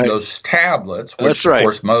God on those tablets, which, of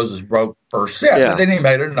course, Moses broke the first set, but then he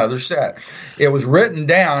made another set. It was written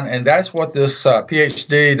down, and that's what this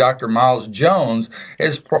PhD, Dr. Miles Jones,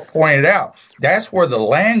 has pointed out. That's where the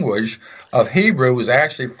language of Hebrew was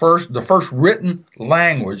actually the first written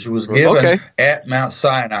language was given at Mount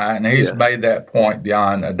Sinai, and he's made that point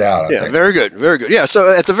beyond a doubt, I think. Very good, very good. Yeah,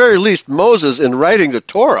 so at the very least, Moses, in writing the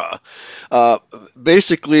Torah,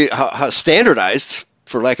 basically standardized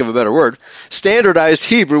for lack of a better word, standardized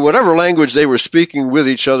Hebrew, whatever language they were speaking with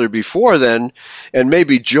each other before then, and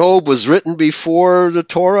maybe Job was written before the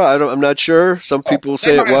Torah. I'm not sure. Some people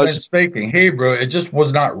say it was. They might have been speaking Hebrew. It just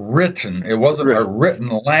was not written. It wasn't a written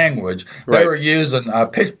language. They were using a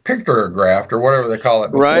pictograph or whatever they call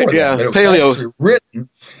it before that. Yeah. But it was actually written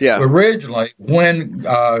originally when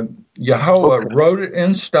Yahweh wrote it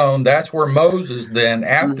in stone. That's where Moses then,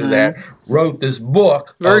 after that, wrote this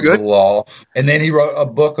book of the law, and then he wrote a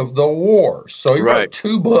book of the wars. So he wrote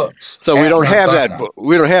 2 books. So we don't have that book.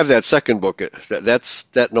 We don't have that second book.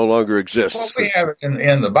 That no longer exists. Well, we have it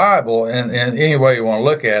in the Bible, and any way you want to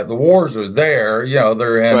look at it, the wars are there.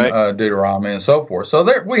 They're in Deuteronomy and so forth. So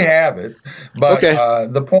there we have it. But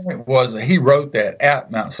the point was that he wrote that at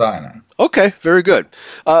Mount Sinai. Okay, very good.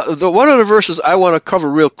 One of the verses I want to cover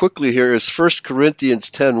real quickly here is 1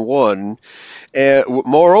 Corinthians 10:1.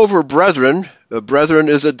 Moreover, brethren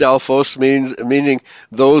is adelphos, meaning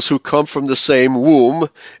those who come from the same womb,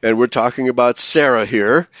 and we're talking about Sarah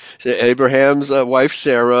here, Abraham's wife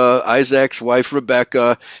Sarah, Isaac's wife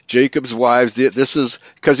Rebekah, Jacob's wives. This is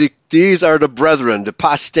because these are the brethren, the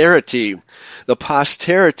posterity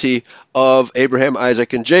of Abraham,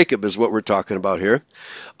 Isaac, and Jacob is what we're talking about here.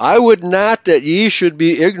 I would not that ye should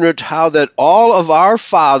be ignorant how that all of our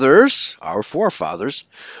fathers, our forefathers,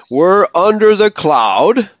 were under the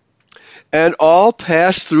cloud, and all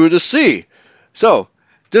passed through the sea. So,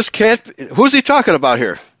 who's he talking about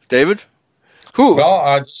here, David? Who? Well,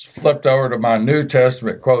 I just flipped over to my New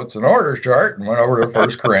Testament quotes and orders chart and went over to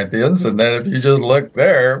 1 Corinthians. And then if you just look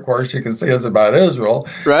there, of course, you can see it's about Israel.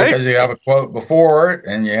 Right. Because you have a quote before it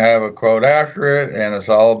and you have a quote after it, and it's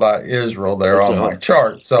all about Israel there on my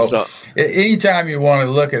chart. So anytime you want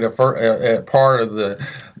to look at a part of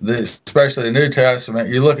especially the New Testament,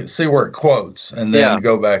 you see where it quotes, and then you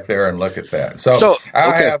go back there and look at that. So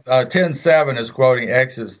I have 10:7 is quoting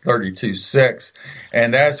Exodus 32:6,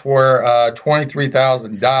 and that's where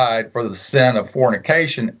 23,000 died for the sin of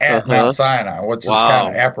fornication at Mount Sinai, which is kind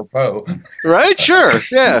of apropos. Right? Sure.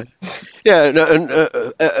 Yeah. Yeah. And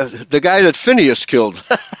the guy that Phineas killed.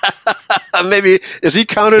 Maybe is he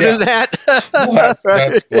counted in that? Well, that's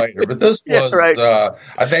later. But this was,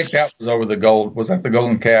 I think that was over the gold. Was that the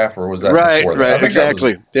golden calf, or was that before that? Right,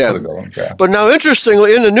 exactly. The golden calf. But now,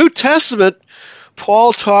 interestingly, in the New Testament,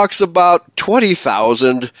 Paul talks about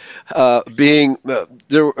 20,000 being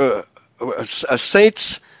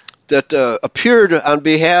saints that appeared on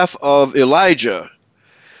behalf of Elijah.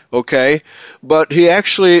 Okay, but he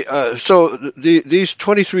actually these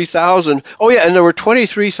 23,000. Oh yeah, and there were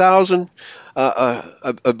 23,000.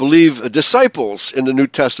 I believe disciples in the New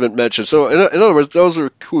Testament mentioned. So in other words, those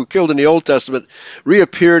who were killed in the Old Testament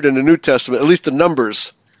reappeared in the New Testament. At least the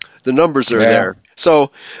numbers are there.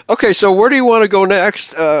 So so where do you want to go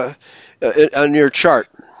next on your chart?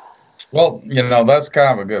 Well, that's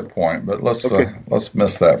kind of a good point, but let's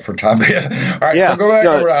miss that for time being. All right, so go back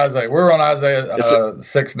over to Isaiah. We're on Isaiah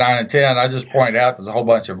 6, 9, and 10. I just point out there's a whole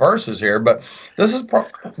bunch of verses here, but this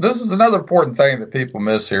is another important thing that people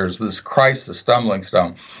miss here is this Christ, the stumbling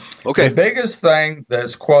stone. Okay. The biggest thing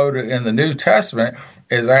that's quoted in the New Testament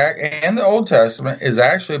and the Old Testament is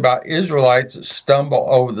actually about Israelites that stumble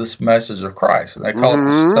over this message of Christ, and they call it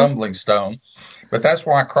the stumbling stone. But that's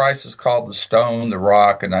why Christ is called the stone, the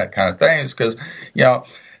rock, and that kind of thing. Is because,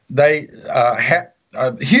 they had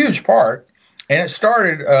a huge part, and it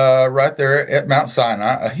started right there at Mount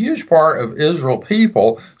Sinai. A huge part of Israel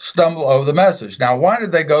people stumble over the message. Now, why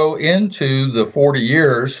did they go into the 40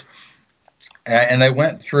 years? And they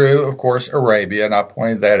went through, of course, Arabia, and I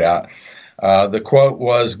pointed that out. The quote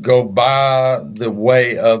was, go by the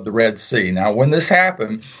way of the Red Sea. Now, when this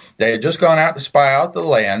happened, they had just gone out to spy out the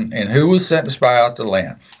land, and who was sent to spy out the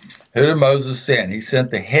land? Who did Moses send? He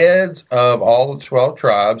sent the heads of all the 12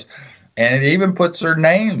 tribes, and it even puts their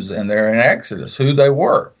names in there in Exodus, who they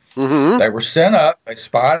were. They were sent up, they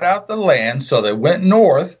spied out the land, so they went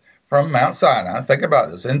north from Mount Sinai. Think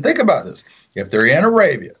about this. If they're in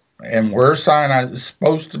Arabia, and where Sinai is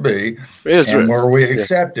supposed to be, and where we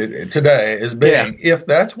accept it today as being, if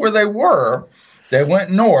that's where they were, they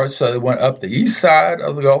went north, so they went up the east side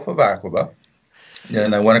of the Gulf of Aqaba.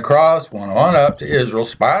 Then they went across, went on up to Israel,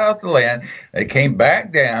 spied out the land. They came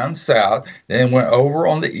back down south, then went over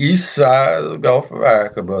on the east side of the Gulf of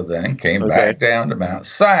Aqaba, then came back down to Mount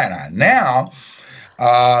Sinai. Now,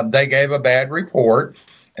 they gave a bad report.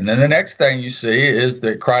 And then the next thing you see is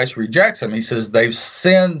that Christ rejects them. He says they've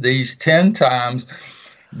sinned these 10 times.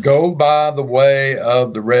 Go by the way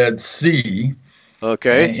of the Red Sea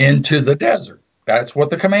into the desert. That's what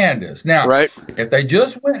the command is. Now, if they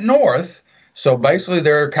just went north, so basically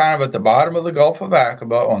they're kind of at the bottom of the Gulf of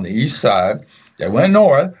Aqaba on the east side. They went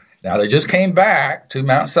north. Now they just came back to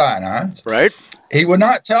Mount Sinai. Right. He would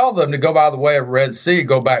not tell them to go by the way of Red Sea,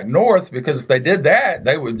 go back north, because if they did that,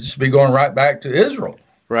 they would just be going right back to Israel.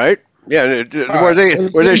 Right. Yeah, where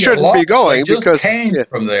they shouldn't be going, they just because came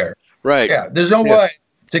from there. Right. Yeah, there's no way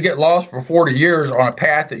to get lost for 40 years on a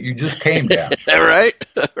path that you just came down. Right.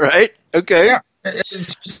 Right. Okay. Yeah.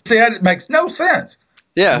 See, that makes no sense.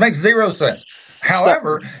 Yeah. It makes zero sense.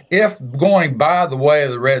 However, if going by the way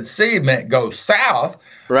of the Red Sea meant go south,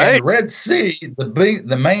 right, and the Red Sea,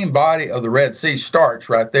 the main body of the Red Sea starts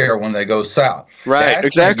right there when they go south. Right, That's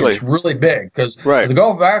exactly. It's really big, because the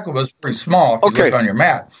Gulf of Aqaba is pretty small if you look on your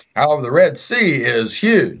map. However, the Red Sea is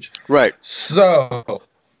huge. Right. So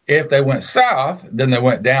if they went south, then they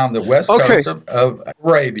went down the west coast of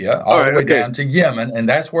Arabia, all the way down to Yemen, and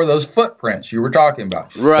that's where those footprints you were talking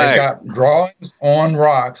about. Right. They got drawings on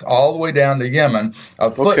rocks all the way down to Yemen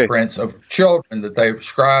of footprints of children that they've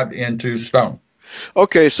scribed into stone.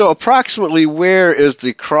 Okay, so approximately where is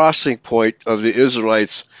the crossing point of the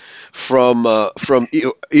Israelites from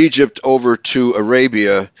Egypt over to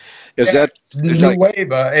Arabia? Is that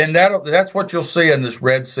Nuweiba, and that's what you'll see in this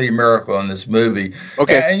Red Sea miracle in this movie.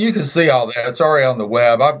 Okay, and you can see all that. It's already on the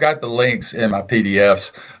web. I've got the links in my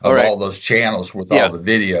PDFs of all those channels with all the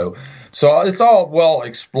video. So it's all well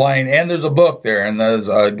explained, and there's a book there, and there's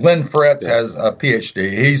Glenn Fretz has a PhD.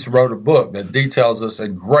 He's wrote a book that details this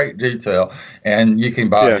in great detail, and you can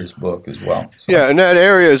buy his book as well. So. Yeah, and that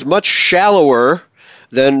area is much shallower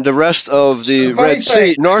than the rest of the Red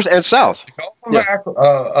Sea, north and south. The Gulf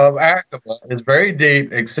of Aqaba is very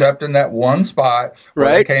deep, except in that one spot where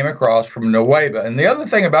they came across from Nuweiba. And the other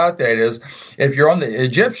thing about that is, if you're on the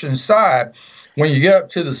Egyptian side, when you get up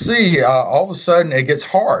to the sea, all of a sudden it gets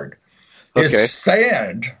hard. It's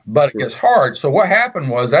sand, but it gets hard. So what happened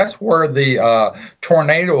was that's where the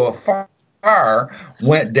tornado of fire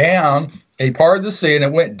went down. He parted the sea, and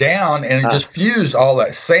it went down, and it just fused all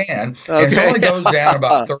that sand. And it only goes down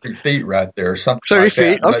about 30 feet right there, something 30 like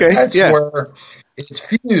feet, that. But that's where it's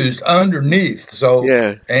fused underneath. So,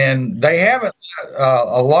 and they haven't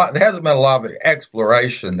a lot. There hasn't been a lot of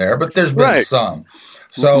exploration there, but there's been some.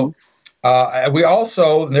 So. We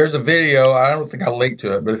also, there's a video, I don't think I'll link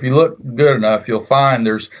to it, but if you look good enough, you'll find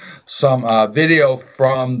there's some video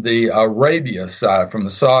from the Arabia side, from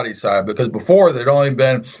the Saudi side, because before there'd only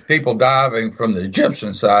been people diving from the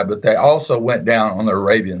Egyptian side, but they also went down on the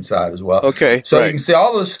Arabian side as well. Okay. So you can see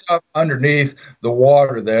all this stuff underneath the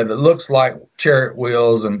water there that looks like chariot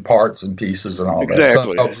wheels and parts and pieces and all that.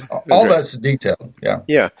 So, all that's detailed. Yeah.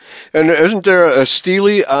 Yeah. And isn't there a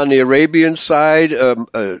stele on the Arabian side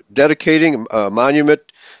dedicating a monument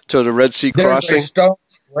to the Red Sea crossing? There's a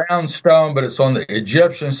round stone, but it's on the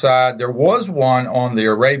Egyptian side. There was one on the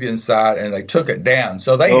Arabian side, and they took it down.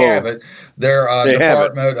 So they have it. Their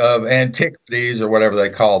Department of Antiquities, or whatever they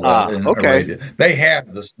call that in Arabia. They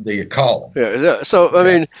have the column. Yeah. So, I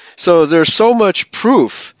mean, so there's so much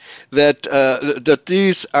proof that that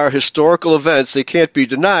these are historical events. They can't be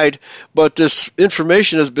denied, but this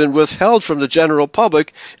information has been withheld from the general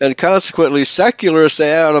public, and consequently secularists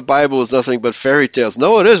say, the Bible is nothing but fairy tales.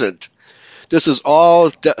 No, it isn't. This is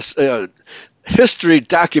all history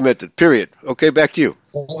documented, period. Okay, back to you.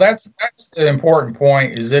 Well, that's the important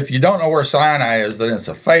point, is if you don't know where Sinai is, then it's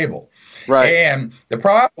a fable. Right. And the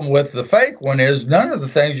problem with the fake one is none of the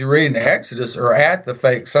things you read in Exodus are at the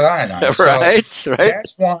fake Sinai. Right.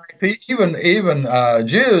 That's why even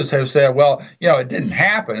Jews have said, well, it didn't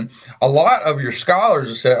happen. A lot of your scholars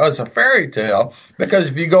have said, it's a fairy tale, because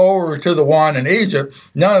if you go over to the one in Egypt,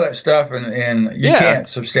 none of that stuff, and you can't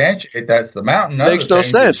substantiate that's the mountain. None Makes of the no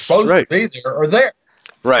things sense. Supposed to be there are there.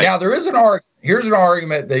 Right. Now, there is an argument. Here's an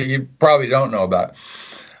argument that you probably don't know about.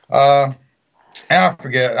 And I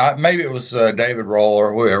forget, maybe it was David Roll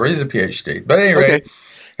or whoever. He's a PhD. But at any rate,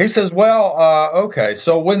 he says,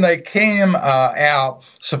 so when they came out,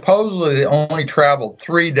 supposedly they only traveled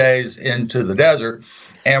 3 days into the desert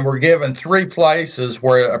and were given 3 places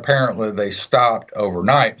where apparently they stopped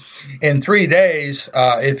overnight. In 3 days,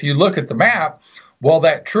 if you look at the map,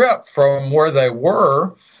 that trip from where they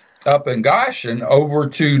were up in Goshen over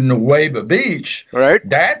to Nuweiba Beach,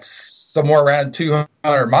 that's somewhere around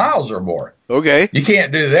 200 miles or more. Okay. You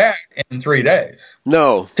can't do that in 3 days.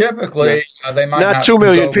 No. Typically, they might not 2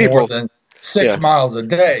 million people. More than 6 miles a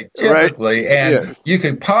day, typically. Right. And you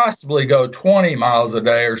could possibly go 20 miles a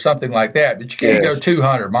day or something like that, but you can't go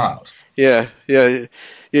 200 miles. Yeah. You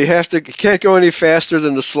can't go any faster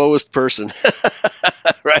than the slowest person.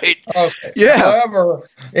 Right? Okay. Yeah. However,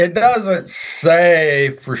 it doesn't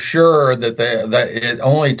say for sure that it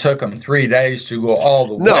only took them 3 days to go all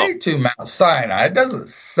the way to Mount Sinai. It doesn't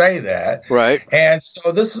say that. Right. And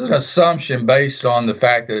so this is an assumption based on the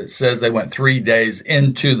fact that it says they went 3 days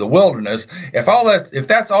into the wilderness. If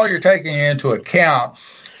that's all you're taking into account,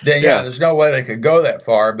 then there's no way they could go that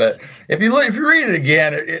far. But if you read it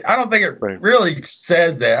again, I don't think it really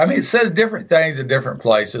says that. I mean, it says different things in different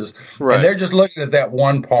places, and they're just looking at that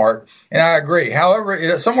one part. And I agree.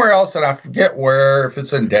 However, somewhere else that I forget where, if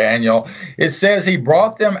it's in Daniel, it says he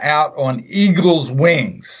brought them out on eagle's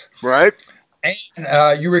wings. Right.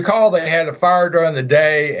 And you recall they had a fire during the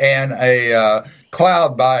day and a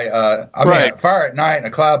cloud a fire at night and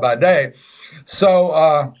a cloud by day.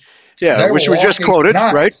 So. Which we just quoted,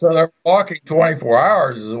 right? So they're walking 24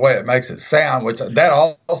 hours is the way it makes it sound, which that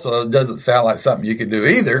also doesn't sound like something you could do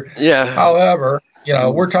either. Yeah. However,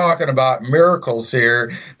 we're talking about miracles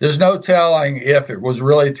here. There's no telling if it was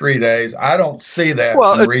really 3 days. I don't see that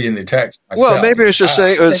from reading the text myself. Well, maybe it's just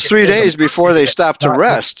saying it was 3 days before they stopped to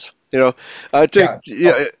rest. I think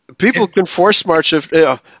people can force march if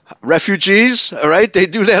refugees, right? They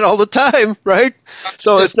do that all the time, right?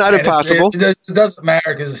 So it's not impossible. It doesn't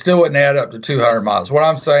matter because it still wouldn't add up to 200 miles. What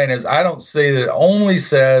I'm saying is I don't see that it only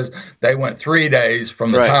says they went 3 days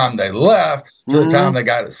from the time they left to the time they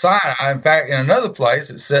got to Sinai. In fact, in another place,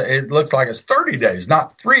 it looks like it's 30 days,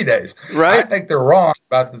 not 3 days. Right. I think they're wrong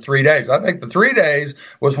about the 3 days. I think the 3 days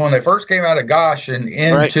was when they first came out of Goshen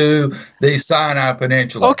into the Sinai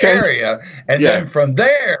Peninsula area. And then from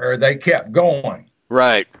there, they kept going.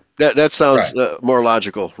 Right. That sounds more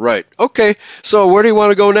logical. Right. Okay. So where do you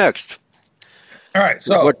want to go next? All right,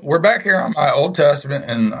 so we're back here on my Old Testament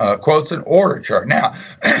and quotes and order chart. Now,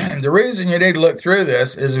 the reason you need to look through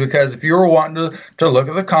this is because if you were wanting to look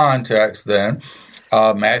at the context, then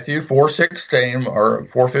Matthew 4:16 or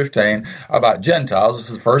 4:15 about Gentiles. This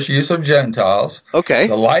is the first use of Gentiles. Okay.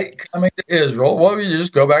 The light coming to Israel. Well, you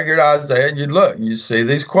just go back here to Isaiah and you look and you see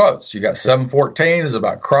these quotes. You got 7:14 is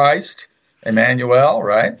about Christ, Emmanuel,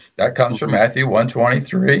 right? That comes from Matthew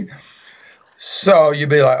 1:23. So you'd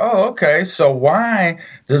be like, oh, okay, so why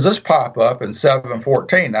does this pop up in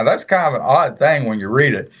 7:14? Now, that's kind of an odd thing when you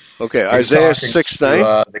read it. Okay, Isaiah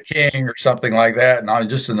 6:9. The king or something like that, and I'm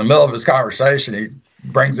just in the middle of his conversation, he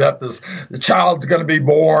brings up the child's going to be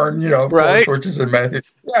born, of course, which is in Matthew.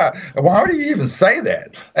 Yeah, why would he even say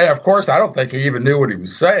that? And, of course, I don't think he even knew what he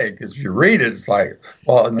was saying, because if you read it, it's like,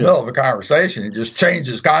 well, in the middle of a conversation, he just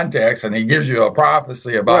changes context, and he gives you a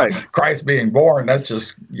prophecy about Christ being born. That's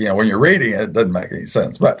just, when you're reading it, it doesn't make any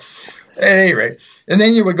sense. But at any rate, and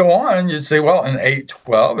then you would go on and you'd say, well, in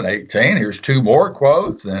 8:12 and 18, here's two more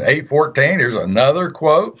quotes, and in 8:14, here's another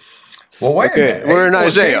quote. Well, wait a minute. We're in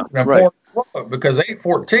Isaiah, right? Because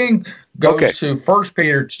 8:14 goes to 1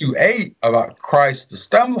 Peter 2:8 about Christ the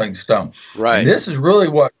stumbling stone. Right. And this is really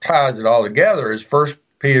what ties it all together is 1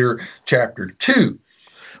 Peter chapter 2.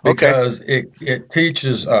 Because it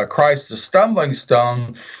teaches Christ the stumbling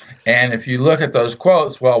stone. And if you look at those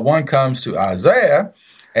quotes, well, one comes to Isaiah.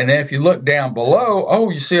 And then if you look down below,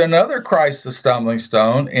 you see another Christ the stumbling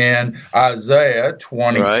stone in Isaiah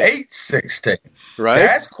 28:16. Right.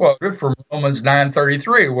 That's quoted from Romans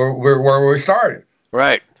 9:33, where we started.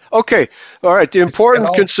 Right. Okay. All right. The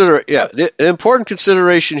important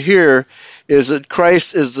consideration here is that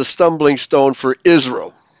Christ is the stumbling stone for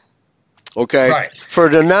Israel. Okay. Right. For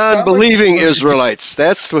the non-believing Israelites,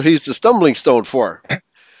 that's what he's the stumbling stone for.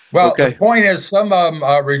 Well, the point is, some of them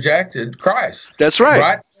rejected Christ. That's right.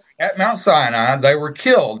 Right at Mount Sinai, they were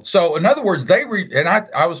killed. So, in other words, I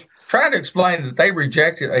was trying to explain that they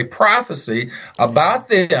rejected a prophecy about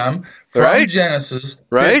them from Genesis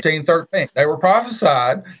 15:13. They were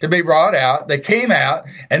prophesied to be brought out. They came out,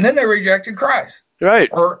 and then they rejected Christ.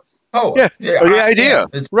 Right. The idea.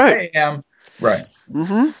 Right. Right.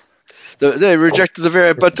 Mm-hmm. They rejected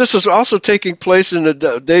but this is also taking place in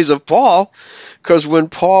the days of Paul, because when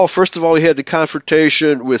Paul, first of all, he had the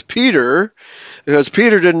confrontation with Peter, because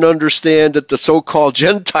Peter didn't understand that the so-called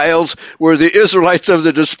Gentiles were the Israelites of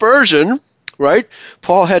the dispersion, right?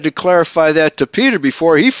 Paul had to clarify that to Peter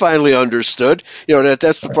before he finally understood,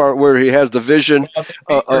 that's the part where he has the vision.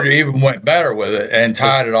 Peter even went better with it and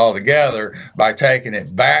tied it all together by taking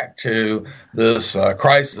it back to this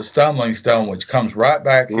Christ the stumbling stone, which comes right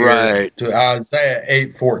back here to Isaiah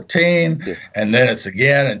 8:14, and then it's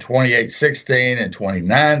again in 28:16 and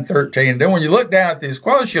 29:13. Then when you look down at these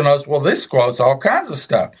quotes, you'll notice, well, this quotes all kinds of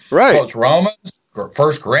stuff. Right. Quotes Romans,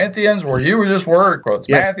 1 Corinthians, where you just were, quotes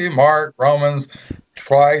Matthew, Mark, Romans,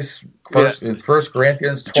 twice, in 1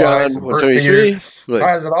 Corinthians twice, John and 1 Peter. 1:23.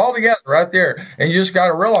 Ties it all together right there. And you just got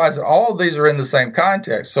to realize that all of these are in the same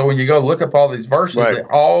context. So when you go look up all these verses, they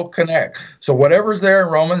all connect. So whatever's there in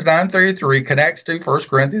Romans 9:33 connects to 1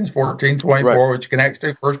 Corinthians 14:24, which connects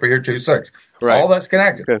to 1 Peter 2:6. All that's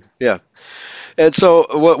connected. Okay. Yeah. And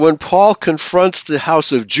so when Paul confronts the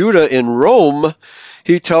house of Judah in Rome,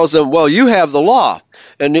 he tells them, well, you have the law.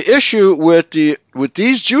 And the issue with these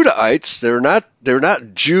Judahites, they're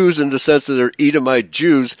not Jews in the sense that they're Edomite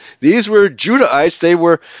Jews. These were Judahites. They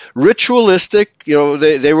were ritualistic.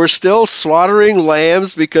 They were still slaughtering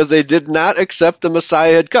lambs because they did not accept the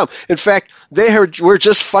Messiah had come. In fact, they were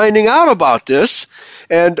just finding out about this.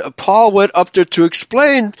 And Paul went up there to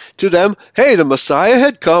explain to them, hey, the Messiah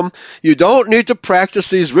had come. You don't need to practice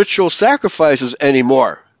these ritual sacrifices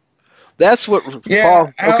anymore. That's what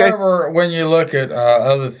Paul. However, when you look at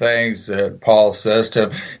other things that Paul says to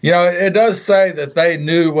him, it does say that they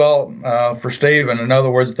knew, for Stephen, in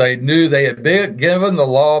other words, they knew they had been given the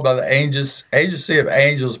law by the agency of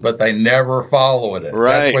angels, but they never followed it.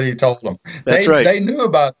 Right. That's what he told them. That's right. They knew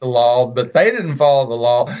about the law, but they didn't follow the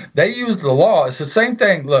law. They used the law. It's the same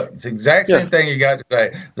thing. Look, it's the exact same thing you got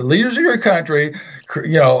today. The leaders of your country,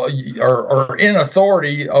 are in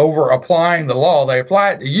authority over applying the law. They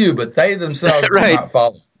apply it to you, but they themselves do not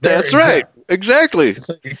follow. That's right. Exactly. It's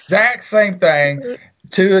the exact same thing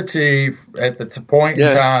to a T at the point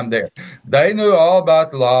in time there. They knew all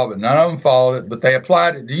about the law, but none of them followed it, but they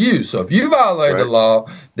applied it to you. So if you violated the law,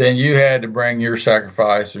 then you had to bring your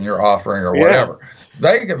sacrifice and your offering or whatever.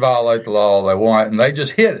 They can violate the law all they want, and they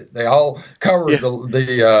just hit it. They all covered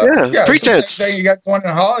the pretense. Thing you got going in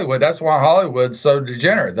Hollywood. That's why Hollywood's so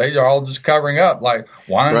degenerate. They are all just covering up, like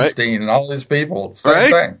Weinstein and all these people.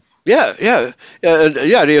 Same thing.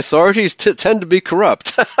 The authorities tend to be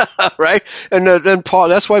corrupt, right? And then Paul.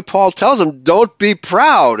 That's why Paul tells them, "Don't be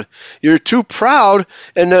proud. You're too proud,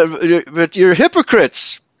 but you're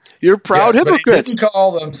hypocrites." You're proud hypocrites. But he didn't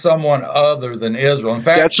call them someone other than Israel. In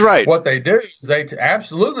fact, that's right. What they do is they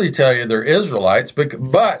absolutely tell you they're Israelites,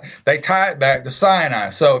 but they tie it back to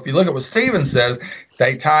Sinai. So if you look at what Stephen says,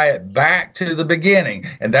 they tie it back to the beginning,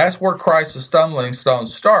 and that's where Christ's stumbling stone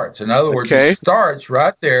starts. In other words, it starts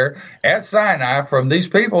right there at Sinai from these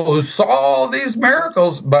people who saw these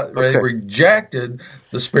miracles, but they rejected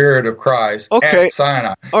the Spirit of Christ at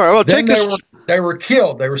Sinai. All right, well, then they were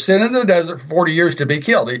killed. They were sent into the desert for 40 years to be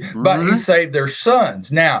killed, but he saved their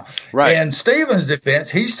sons. Now, in Stephen's defense,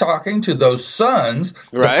 he's talking to those sons,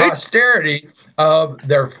 the posterity of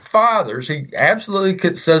their fathers. He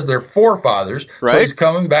absolutely says their forefathers. So he's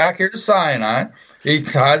coming back here to Sinai. He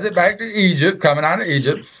ties it back to Egypt, coming out of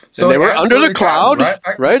Egypt. So and they were under the cloud,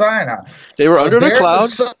 right? Sinai. They were under the cloud.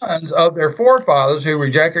 The sons of their forefathers who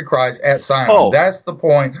rejected Christ at Sinai. That's the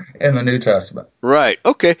point in the New Testament. Right.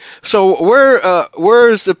 Okay. So where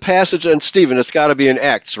is the passage in Stephen? It's got to be in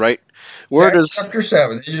Acts, right? Acts chapter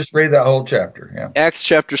 7. You just read that whole chapter. Yeah. Acts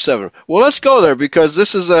chapter 7. Well, let's go there because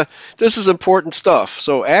this is important stuff.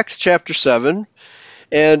 So Acts chapter 7.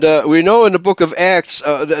 And we know in the book of Acts,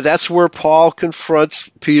 that's where Paul confronts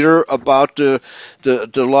Peter about the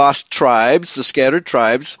lost tribes, the scattered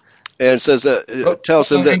tribes, and says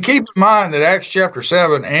tells him that. And keep in mind that Acts chapter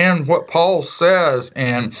 7 and what Paul says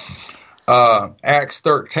in Acts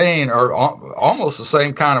 13 are almost the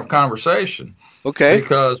same kind of conversation. Okay.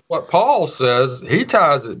 Because what Paul says, he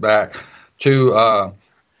ties it back to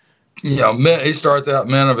he starts out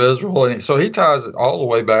men of Israel, and so he ties it all the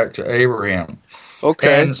way back to Abraham.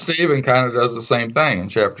 Okay. And Stephen kind of does the same thing in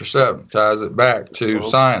chapter 7, ties it back to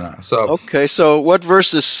Sinai. So what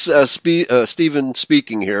verse is Stephen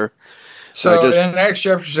speaking here? So in Acts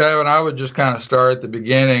chapter 7, I would just kind of start at the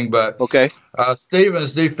beginning, but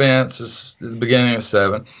Stephen's defense is the beginning of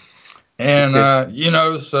 7. And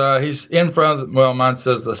he's in front of mine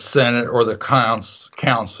says the Senate or the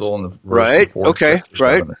council in the verse before. Okay.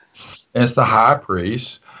 Right. And it's the high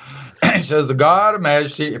priest. He says, the God of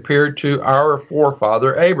majesty appeared to our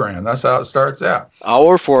forefather Abraham. That's how it starts out.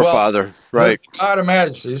 Our forefather, right. God of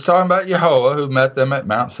majesty. He's talking about Jehovah, who met them at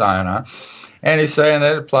Mount Sinai. And he's saying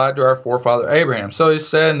that it applied to our forefather Abraham. So he's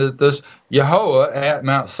saying that this Jehovah at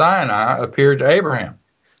Mount Sinai appeared to Abraham.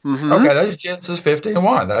 Mm-hmm. Okay, that's Genesis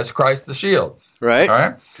 15:1. That's Christ the shield. Right. All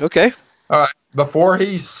right. Okay. All right. Before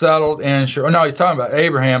he settled in, he's talking about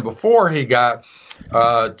Abraham before he got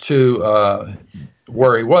to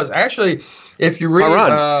where he was. Actually, if you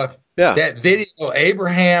read that video,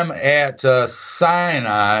 Abraham at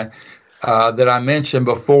Sinai, that I mentioned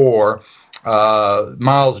before,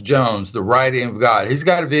 Miles Jones, The Writing of God. He's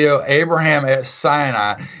got a video, Abraham at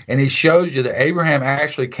Sinai, and he shows you that Abraham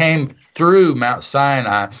actually came through Mount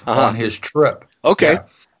Sinai on his trip. Okay.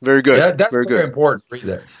 Very good. That's very very good. important to read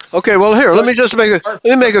that. Okay, well, here, let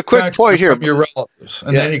me make a quick point here. From your relatives,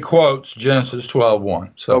 and then he quotes Genesis 12:1.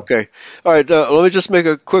 So. Okay. All right, let me just make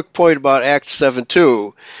a quick point about Acts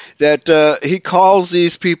 7:2, that he calls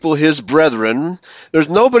these people his brethren. There's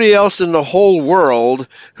nobody else in the whole world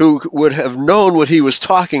who would have known what he was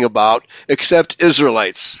talking about except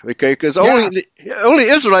Israelites, okay? Because only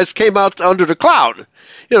Israelites came out under the cloud,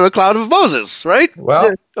 the cloud of Moses, right? Well,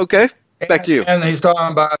 yeah, okay. Back to you. And he's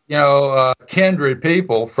talking about, kindred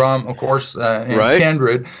people from, of course,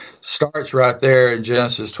 kindred starts right there in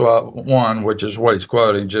Genesis 12:1, which is what he's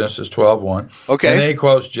quoting, Genesis 12:1. Okay. And then he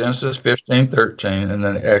quotes Genesis 15:13 and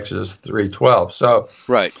then Exodus 3:12. So,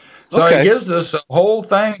 So he gives us a whole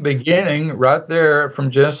thing beginning right there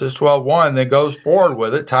from Genesis 12:1, then goes forward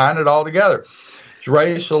with it, tying it all together.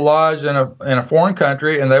 Raised to lodge in a foreign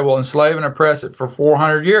country, and they will enslave and oppress it for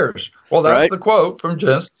 400 years. Well, that's the quote from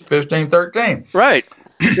Genesis 15:13. Right.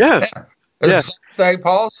 Yeah. The same thing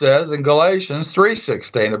Paul says in Galatians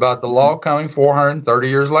 3:16 about the law coming 430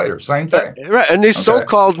 years later. Same thing. Right. And these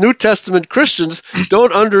so-called New Testament Christians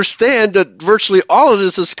don't understand that virtually all of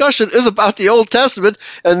this discussion is about the Old Testament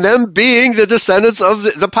and them being the descendants of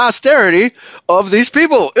the posterity of these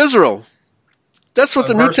people, Israel. That's what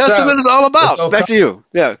the New Testament is all about. Back to you.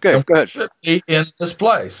 Yeah, okay, go ahead. In this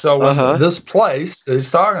place. So this place that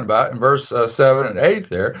he's talking about in verse 7 and 8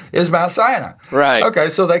 there is Mount Sinai. Right. Okay,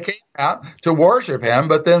 so they came out to worship him,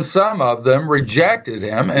 but then some of them rejected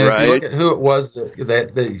him. And if you look at who it was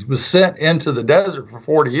that was sent into the desert for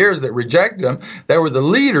 40 years that rejected him, they were the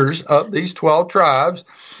leaders of these 12 tribes,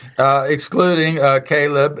 excluding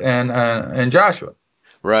Caleb and Joshua.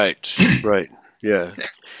 Right, yeah.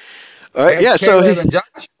 All right, and Caleb and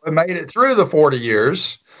Joshua made it through the 40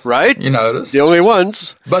 years. Right. You notice. The only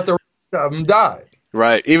ones. But the rest of them died.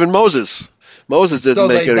 Right. Even Moses. Moses didn't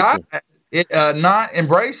make it. So they died not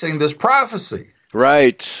embracing this prophecy.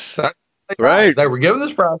 Right. They were given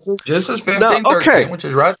this prophecy, Genesis 15:13, which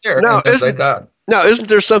is right there, and they died. Now, isn't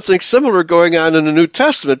there something similar going on in the New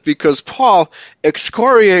Testament? Because Paul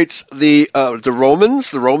excoriates the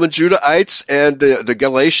Romans, the Roman Judahites, and the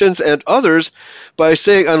Galatians and others by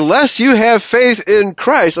saying, unless you have faith in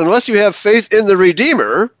Christ, unless you have faith in the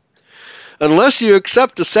Redeemer, unless you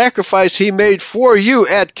accept the sacrifice he made for you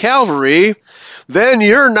at Calvary, then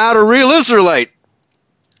you're not a real Israelite.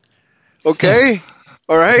 Okay?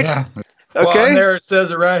 All right? Yeah. Okay. Well, and there it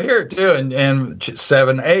says it right here, too, in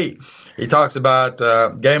 7:8. He talks about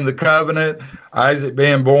gave him the covenant, Isaac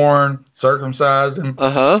being born, circumcised him,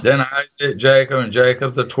 then Isaac, Jacob, and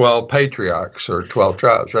Jacob, the 12 patriarchs or 12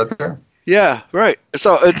 tribes, right there. Yeah, right.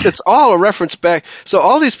 So it's all a reference back. So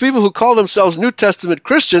all these people who call themselves New Testament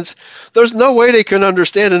Christians, there's no way they can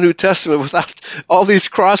understand the New Testament without all these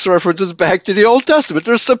cross-references back to the Old Testament.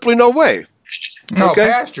 There's simply no way. No,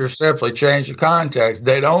 pastors simply change the context.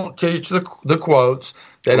 They don't teach the quotes.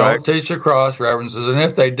 They don't teach the cross references, and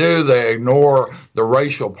if they do, they ignore the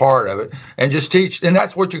racial part of it and just teach. And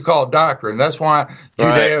that's what you call doctrine. That's why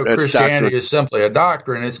Judeo-Christianity is simply a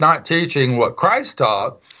doctrine. It's not teaching what Christ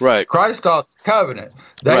taught. Right. Christ taught the covenant.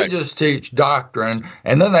 They just teach doctrine,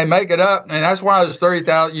 and then they make it up. And that's why there's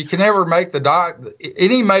 30,000. You can never make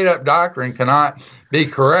any made-up doctrine cannot be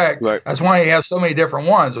correct. Right. That's why you have so many different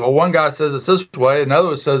ones. Well, one guy says it's this way, another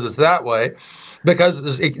one says it's that way,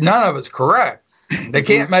 because none of it's correct. They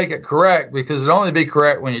can't make it correct because it'll only be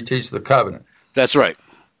correct when you teach the covenant. That's right.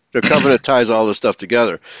 The covenant ties all this stuff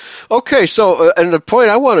together. Okay, so, and the point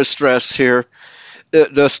I want to stress here,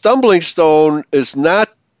 the stumbling stone is not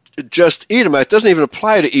just Edomites. It doesn't even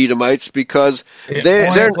apply to Edomites because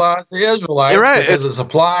they're applies to Israelites, right, because it's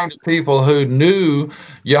applying to people who knew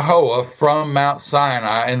Yahweh from Mount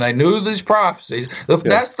Sinai, and they knew these prophecies.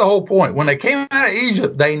 That's the whole point. When they came out of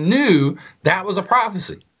Egypt, they knew that was a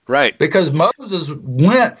prophecy. Right. Because Moses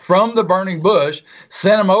went from the burning bush,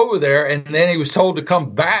 sent him over there, and then he was told to come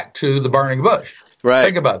back to the burning bush. Right.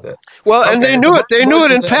 Think about that. Well, and they knew it. They knew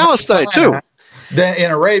it in Palestine, too. Then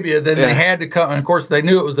in Arabia, then they had to come, and of course they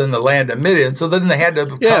knew it was in the land of Midian, so then they had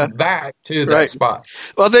to come back to that spot.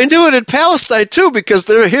 Well, they knew it in Palestine too because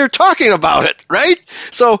they're here talking about it, right?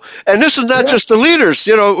 So, and this is not just the leaders,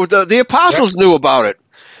 the apostles knew about it.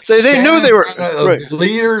 So they knew they were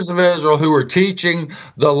leaders of Israel who were teaching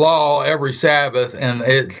the law every Sabbath, and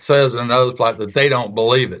it says in another place that they don't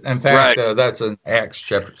believe it. In fact, that's in Acts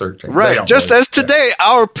chapter 13. Right. Just as today,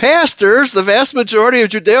 our pastors, the vast majority of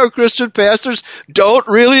Judeo-Christian pastors, don't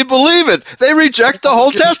really believe it. They reject the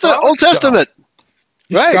Old Testament.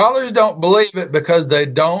 Right. Scholars don't believe it because they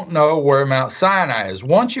don't know where Mount Sinai is.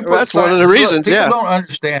 Once you put that's one of the reasons. People don't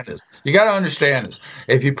understand this. You got to understand this.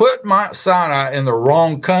 If you put Mount Sinai in the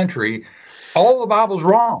wrong country, all the Bible's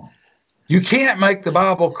wrong. You can't make the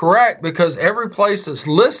Bible correct because every place that's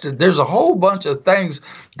listed, there's a whole bunch of things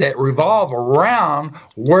that revolve around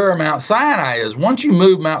where Mount Sinai is. Once you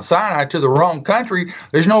move Mount Sinai to the wrong country,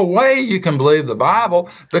 there's no way you can believe the Bible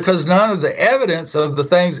because none of the evidence of the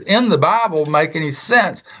things in the Bible make any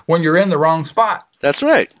sense when you're in the wrong spot. That's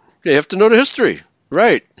right. You have to know the history.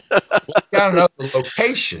 Right. You got to know the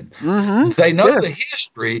location. Mm-hmm. They know the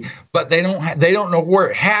history, but they don't know where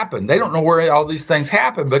it happened. They don't know where all these things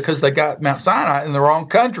happened because they got Mount Sinai in the wrong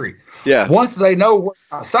country. Yeah. Once they know where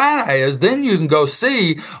Mount Sinai is, then you can go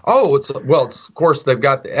see. Oh, it's of course they've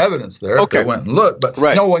got the evidence there. Okay. They went and looked, but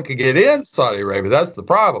no one can get in Saudi Arabia. That's the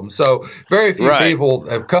problem. So very few people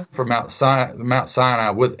have come from Mount Sinai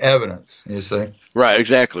with evidence. You see. Right.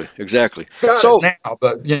 Exactly. So now,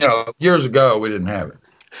 but years ago we didn't have it.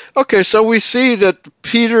 Okay, so we see that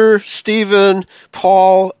Peter, Stephen,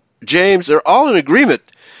 Paul, James, they're all in agreement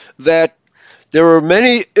that there were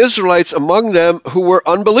many Israelites among them who were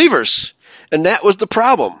unbelievers, and that was the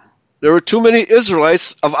problem. There were too many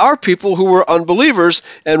Israelites of our people who were unbelievers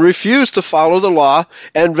and refused to follow the law,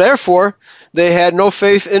 and therefore they had no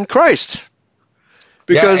faith in Christ.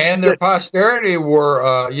 And their posterity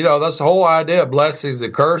were, that's the whole idea of blessings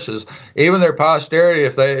and curses. Even their posterity,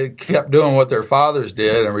 if they kept doing what their fathers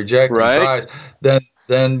did and rejecting Christ, then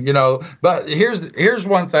But here's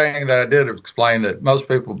one thing that I did explain that most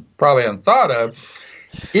people probably haven't thought of.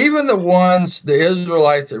 Even the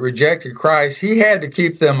Israelites that rejected Christ, he had to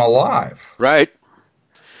keep them alive. Right.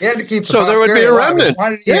 He had to keep so there would be a remnant. Why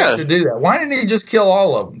did he have to do that? Why didn't he just kill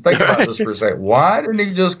all of them? Think about this for a second. Why didn't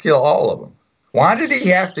he just kill all of them? Why did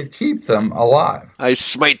he have to keep them alive? I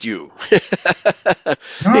smite you.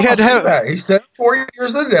 No, he had to have that. He spent 4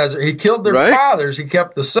 years in the desert. He killed their fathers. He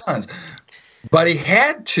kept the sons. But he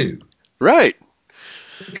had to. Right.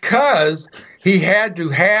 Because he had to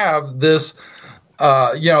have this,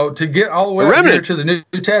 to get all the way up here to the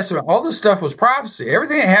New Testament. All this stuff was prophecy.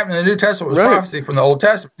 Everything that happened in the New Testament was prophecy from the Old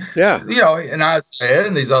Testament. Yeah. And Isaiah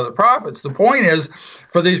and these other prophets. The point is,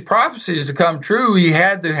 for these prophecies to come true, he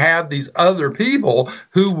had to have these other people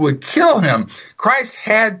who would kill him. Christ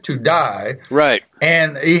had to die. Right.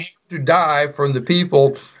 And he had to die from the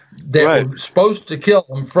people that were supposed to kill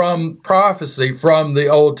him from prophecy from the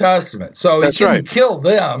Old Testament. So he didn't kill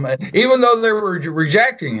them, even though they were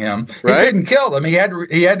rejecting him. He didn't kill them. He had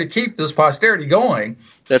to keep this posterity going.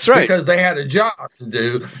 That's right. Because they had a job to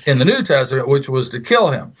do in the New Testament, which was to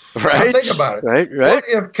kill him. Right. Now think about it. Right. What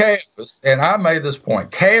if Caiaphas, and I made this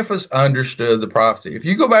point, Caiaphas understood the prophecy. If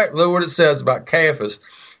you go back and look what it says about Caiaphas,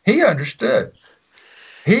 he understood.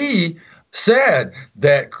 He said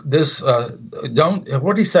that this, what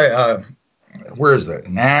did he say? Where is that?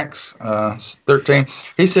 In Acts 13.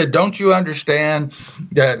 He said, don't you understand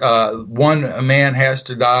that one man has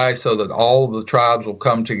to die so that all the tribes will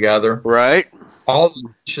come together? Right. All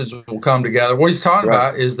the nations will come together. What he's talking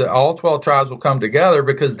about is that all 12 tribes will come together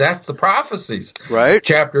because that's the prophecies. Right.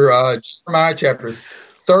 Jeremiah chapter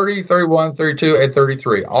 30, 31, 32, and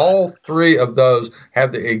 33. All three of those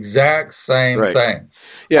have the exact same thing.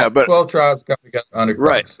 Yeah, but 12 tribes come together under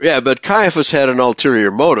Christ. Right. Yeah, but Caiaphas had an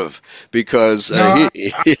ulterior motive because I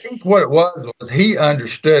think what it was he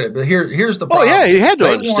understood it. But here's the problem. Oh yeah, he had to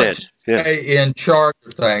understand. Stay in charge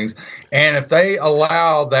of things, and if they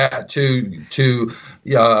allow that to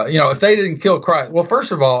if they didn't kill Christ, well,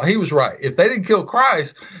 first of all, he was right. If they didn't kill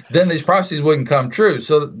Christ, then these prophecies wouldn't come true.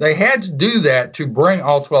 So they had to do that to bring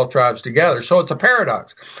all 12 tribes together. So it's a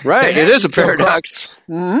paradox. Right. It is a paradox.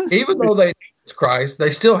 Mm-hmm. Even though they Christ,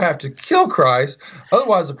 they still have to kill Christ.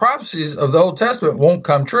 Otherwise, the prophecies of the Old Testament won't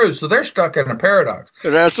come true. So they're stuck in a paradox.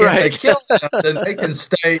 That's right. If they kill them, then they can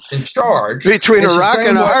stay in charge. Between a rock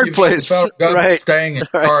and a hard place. Staying in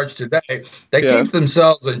charge today. They keep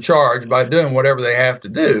themselves in charge by doing whatever they have to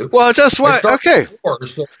do. Well, that's why. Okay.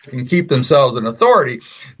 So they can keep themselves in authority.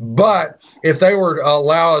 But if they were to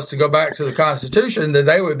allow us to go back to the Constitution, then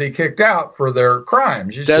they would be kicked out for their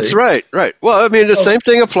crimes. That's right. Right. Well, I mean, the same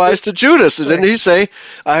thing applies to Judas. Didn't he say,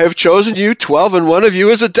 I have chosen you 12 and one of you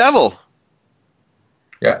is a devil?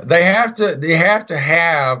 Yeah, they have to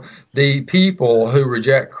have the people who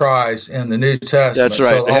reject Christ in the New Testament. That's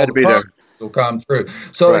right. So they had to be there. Will come true.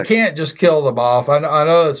 So they can't just kill them off. I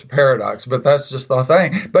know it's a paradox, but that's just the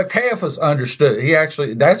thing. But Caiaphas understood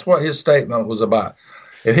it. That's what his statement was about.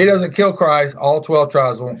 If he doesn't kill Christ, all 12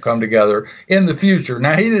 tribes won't come together in the future.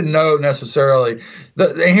 Now, he didn't know necessarily.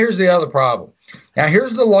 And here's the other problem. Now,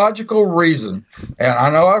 here's the logical reason, and I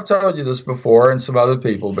know I've told you this before and some other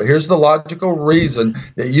people, but here's the logical reason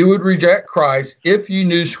that you would reject Christ if you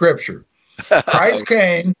knew Scripture. Christ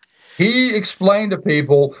came, he explained to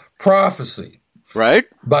people prophecy. Right.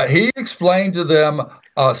 But he explained to them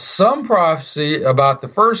some prophecy about the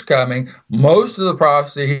first coming. Most of the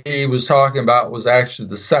prophecy he was talking about was actually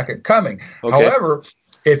the second coming. Okay. However,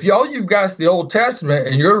 if you've got the Old Testament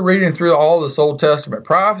and you're reading through all this Old Testament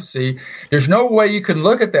prophecy, there's no way you can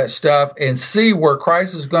look at that stuff and see where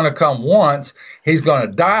Christ is going to come once, he's going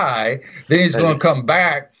to die, then he's going to come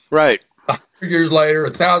back. Right. 100 years later,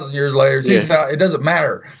 1,000 years later, it doesn't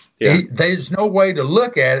matter. Yeah. There's no way to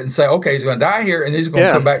look at it and say, okay, he's going to die here, and he's going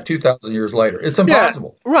to come back 2,000 years later. It's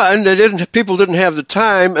impossible. Yeah. Right, and people didn't have the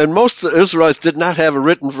time, and most of the Israelites did not have a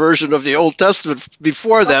written version of the Old Testament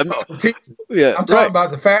before them. I'm talking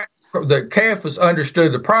about the fact that Caiaphas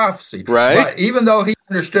understood the prophecy. Right. But even though he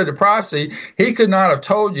understood the prophecy, he could not have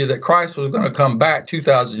told you that Christ was going to come back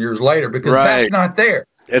 2,000 years later, because that's not there.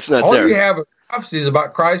 It's not All there. All you have prophecies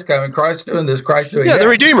about Christ coming, Christ doing this, Christ doing that. The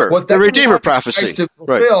Redeemer. What the Redeemer prophecy. Christ to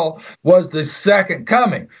fulfill was the second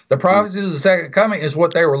coming. The prophecies of the second coming is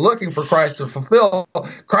what they were looking for Christ to fulfill.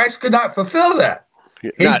 Christ could not fulfill that.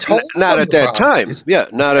 Not at that time. Yeah,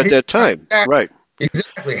 not at that time. Right.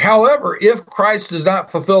 Exactly. However, if Christ does not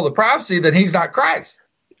fulfill the prophecy, then he's not Christ.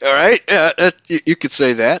 All right. You could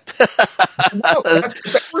say that. No, that's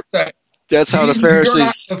what they were saying. That's how the Pharisees... You're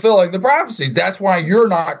not fulfilling the prophecies. That's why you're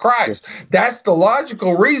not Christ. That's the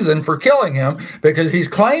logical reason for killing him, because he's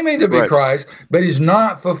claiming to be Christ, but he's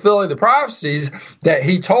not fulfilling the prophecies that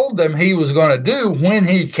he told them he was going to do when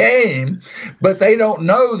he came, but they don't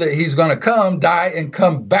know that he's going to come, die, and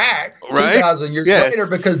come back 2,000 years later,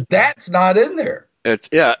 because that's not in there.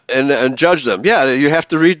 And judge them. Yeah, you have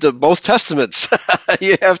to read both testaments.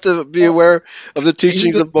 You have to be aware of the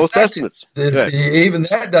teachings of both testaments. Even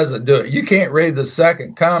that doesn't do it. You can't read the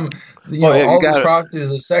second come. All these prophecies of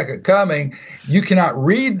the second coming. You cannot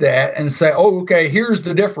read that and say, "Oh, okay, here's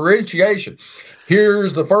the differentiation.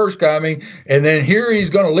 Here's the first coming, and then here he's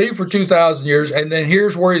going to leave for 2,000 years, and then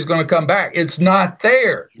here's where he's going to come back." It's not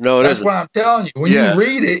there. No, That's why I'm telling you. When you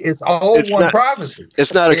read it, it's all one prophecy.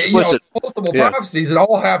 It's not explicit. Multiple prophecies that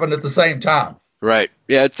all happened at the same time. Right.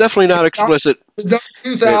 Yeah, it's definitely not explicit. There's no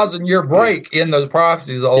 2,000-year break in those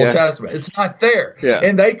prophecies of the Old Testament. It's not there. Yeah.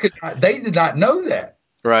 And they did not know that.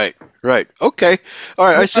 Right. Okay. All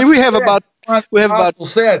right. I see we have about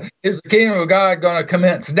said, is the kingdom of God going to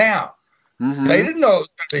commence now? Mm-hmm. They didn't know it was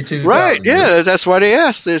going to be 2,000 Right, yeah, that's why they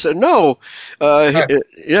asked. They said, no,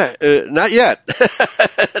 not yet.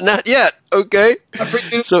 Not yet, okay?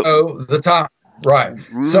 So know the time, right.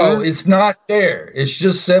 Mm-hmm. So it's not there. It's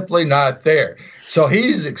just simply not there. So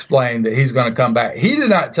he's explained that he's going to come back. He did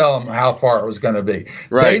not tell them how far it was going to be.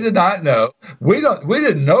 Right. They did not know. We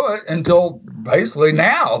didn't know it until basically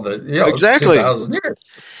now. That exactly 2,000 years.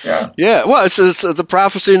 Yeah. Well, it's the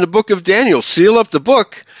prophecy in the book of Daniel. Seal up the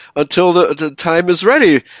book until the time is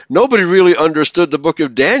ready. Nobody really understood the book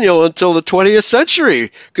of Daniel until the 20th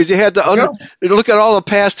century, because you had to look at all the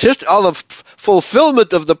past history, all the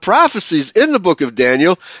fulfillment of the prophecies in the book of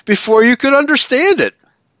Daniel before you could understand it.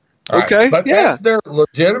 Okay, but that's their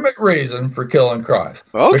legitimate reason for killing Christ.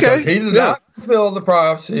 Okay, because he did not fulfill the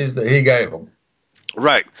prophecies that he gave them.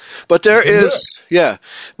 Right, but there is,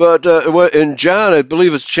 but in John, I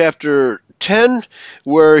believe it's chapter 10,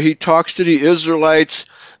 where he talks to the Israelites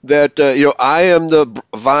that I am the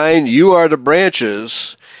vine, you are the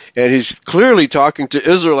branches. And he's clearly talking to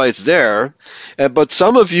Israelites there. But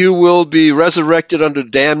some of you will be resurrected unto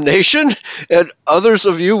damnation, and others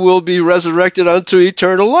of you will be resurrected unto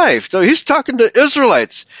eternal life. So he's talking to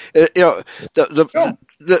Israelites. The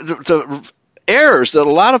errors that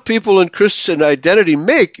a lot of people in Christian identity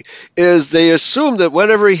make is they assume that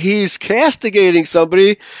whenever he's castigating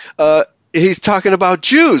somebody, he's talking about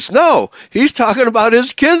Jews. No, he's talking about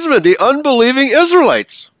his kinsmen, the unbelieving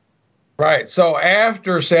Israelites. Right. So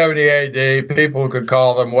after 70 AD, people could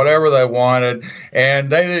call them whatever they wanted,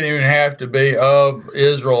 and they didn't even have to be of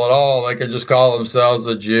Israel at all. They could just call themselves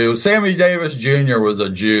a Jew. Sammy Davis Jr. was a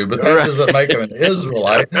Jew, but that doesn't make him an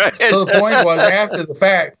Israelite. So the point was, after the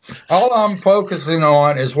fact, all I'm focusing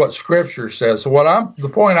on is what Scripture says. So the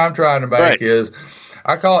point I'm trying to make is,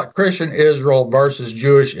 I call it Christian Israel versus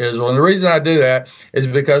Jewish Israel. And the reason I do that is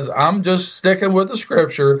because I'm just sticking with the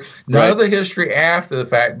Scripture, none of the history after the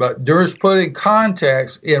fact, but just putting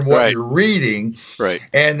context in what you're reading. Right.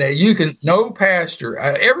 And that you can, no pastor,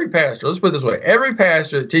 every pastor, let's put it this way, every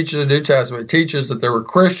pastor that teaches the New Testament teaches that there were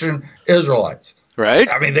Christian Israelites.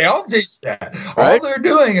 Right. I mean, they all teach that. All they're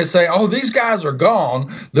doing is saying, oh, these guys are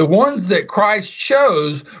gone. The ones that Christ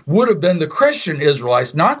chose would have been the Christian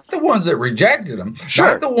Israelites, not the ones that rejected him,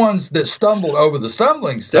 not the ones that stumbled over the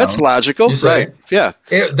stumbling stone. That's logical. Right. Yeah.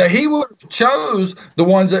 He would have chose the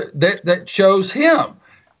ones that chose him.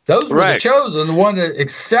 Those were the chosen, the one that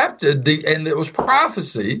accepted and it was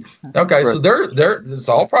prophecy. Okay, so it's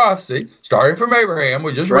all prophecy, starting from Abraham.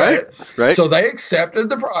 We just read it. Right. So they accepted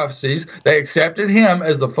the prophecies. They accepted him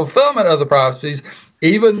as the fulfillment of the prophecies,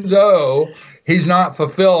 even though he's not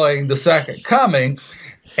fulfilling the second coming.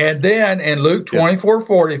 And then in Luke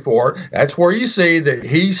 24:44, that's where you see that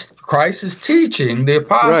Christ is teaching the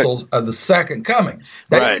apostles of the second coming.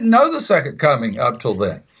 They didn't know the second coming up till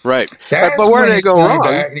then. Right. That's but where they go wrong?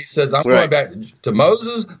 Back, and he says, I'm going back to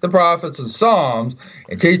Moses, the prophets, and Psalms,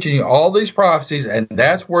 and teaching you all these prophecies, and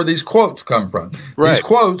that's where these quotes come from. These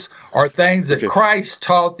quotes are things that Christ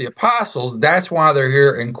taught the apostles. That's why they're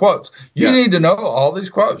here in quotes. You need to know all these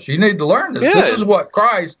quotes. You need to learn this. This is what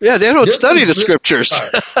Christ... Yeah, they don't study the scriptures.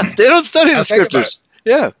 They don't study the scriptures.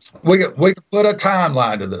 Yeah. We could put a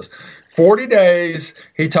timeline to this. 40 days,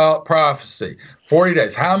 he taught prophecy. 40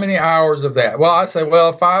 days. How many hours of that? Well, I say,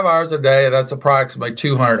 5 hours a day, that's approximately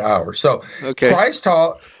 200 hours. So Christ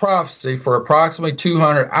taught prophecy for approximately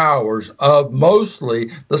 200 hours of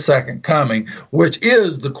mostly the second coming, which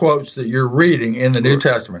is the quotes that you're reading in the New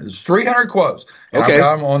Testament. There's 300 quotes, and I've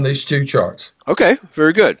got them on these two charts. Okay,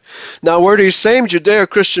 very good. Now, where these same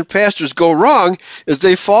Judeo-Christian pastors go wrong is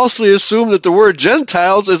they falsely assume that the word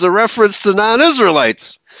Gentiles is a reference to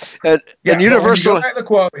non-Israelites. And universal. When you go back to the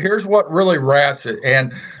quote, here's what really wraps it,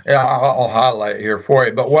 and I'll highlight it here for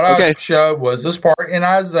you. But what I showed was this part in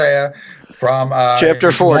Isaiah from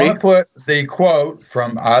chapter 40. I want to put the quote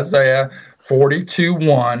from Isaiah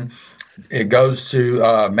 42:1. It goes to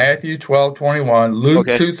Matthew 12:21, Luke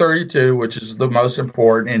 2:32, which is the most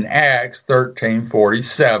important, and Acts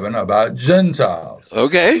 13:47 about Gentiles.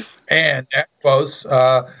 Okay. And that quotes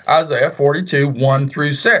Isaiah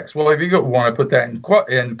 42:1-6. Well, if you want to put that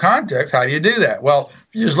in context, how do you do that? Well,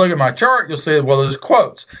 if you just look at my chart, you'll see, there's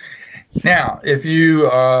quotes. Now, if you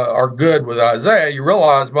are good with Isaiah, you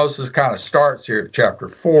realize most of this kind of starts here at chapter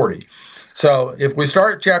 40. So if we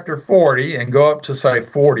start at chapter 40 and go up to, say,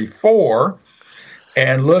 44,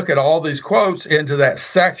 and look at all these quotes into that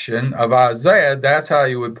section of Isaiah, that's how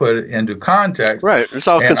you would put it into context. Right. It's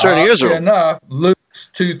all concerning Israel. Enough, Luke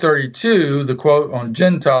 2:32, the quote on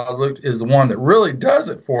Gentiles, Luke is the one that really does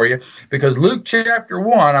it for you, because Luke chapter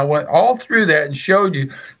 1, I went all through that and showed you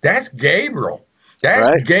that's Gabriel.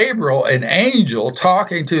 That's Gabriel, an angel,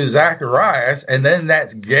 talking to Zacharias, and then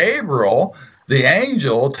that's Gabriel, the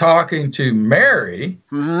angel, talking to Mary,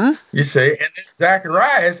 you see, and then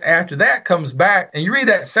Zacharias, after that, comes back, and you read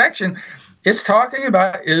that section, it's talking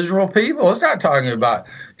about Israel people. It's not talking about,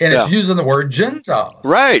 and it's using the word Gentiles.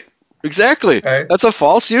 Right, exactly. Okay? That's a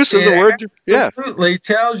false use of the word. Absolutely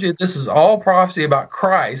tells you this is all prophecy about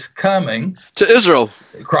Christ coming to Israel.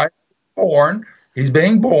 Christ born. He's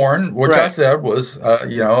being born, which I said was,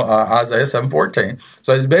 Isaiah 7:14.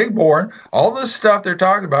 So he's being born. All this stuff they're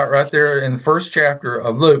talking about right there in the first chapter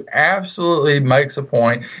of Luke absolutely makes a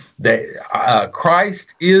point that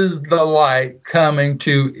Christ is the light coming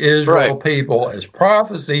to Israel people as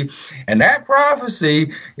prophecy. And that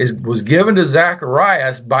prophecy was given to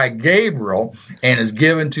Zacharias by Gabriel and is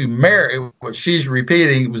given to Mary. What she's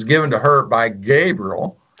repeating was given to her by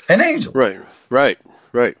Gabriel, an angel. Right.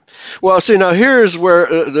 Well, see, now here's where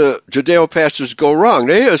the Judeo pastors go wrong.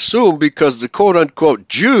 They assume because the quote-unquote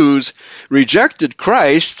Jews rejected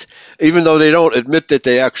Christ, even though they don't admit that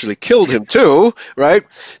they actually killed him too, right,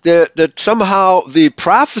 that somehow the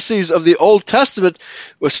prophecies of the Old Testament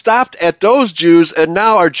were stopped at those Jews and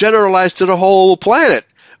now are generalized to the whole planet.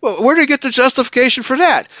 Well, where do you get the justification for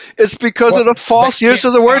that? It's because of the false use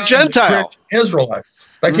of the word Gentile. Israelite.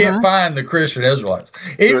 They can't find the Christian Israelites.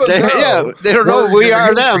 They don't know we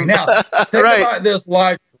are them. Now, think about this,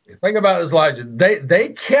 Elijah. They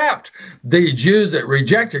kept the Jews that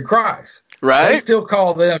rejected Christ. Right. They still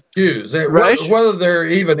call them Jews. Whether they're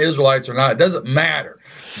even Israelites or not, it doesn't matter.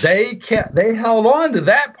 They held on to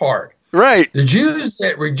that part. Right. The Jews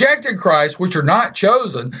that rejected Christ, which are not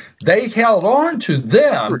chosen, they held on to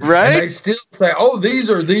them. Right. And they still say, these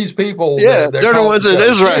are these people. Yeah, they're the ones in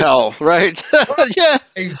Israel. Right. Yeah.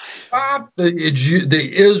 They dropped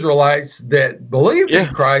the Israelites that believed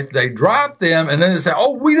in Christ. They dropped them, and then they say,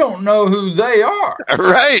 we don't know who they are.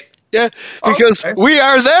 Right. Yeah, because we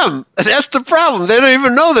are them. That's the problem. They don't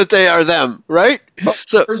even know that they are them, right?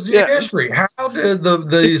 So there's the history. How did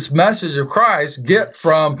this message of Christ get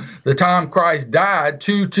from the time Christ died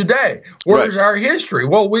to today? Where's our history?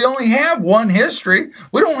 Well, we only have one history.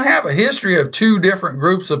 We don't have a history of two different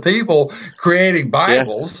groups of people creating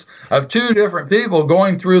Bibles, of two different people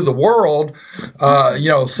going through the world.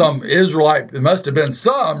 Some Israelite, it must have been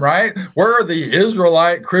some, right? Where are the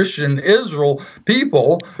Israelite Christian Israel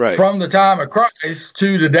people from the time of Christ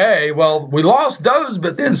to today. Well, we lost those,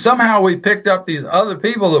 but then somehow we picked up these other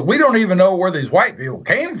people that we don't even know where these white people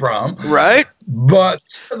came from. Right. But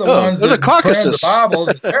they're the ones that print the Caucasus.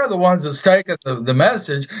 Bibles. They're the ones that's taking the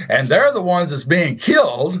message, and they're the ones that's being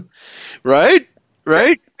killed. Right.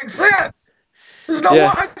 Right. It makes sense. There's no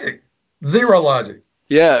logic. Zero logic.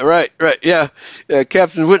 Yeah, right. Yeah.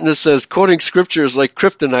 Captain Witness says quoting scripture is like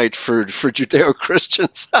kryptonite for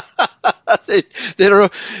Judeo-Christians. they don't know.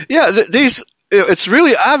 Yeah, it's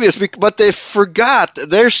really obvious, but they forgot.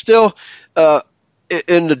 They're still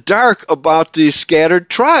in the dark about the scattered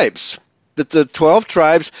tribes. That the 12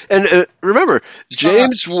 tribes, and remember,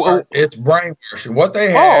 James. It's brainwashing. What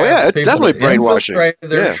they have. Oh yeah, it's definitely brainwashing.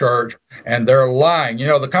 Their church, and they're lying.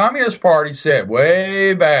 The Communist Party said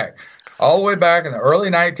all the way back in the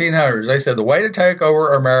early 1900s, they said the way to take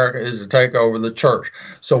over America is to take over the church.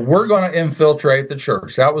 So we're going to infiltrate the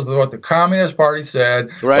church. That was what the Communist Party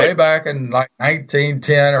said way back in like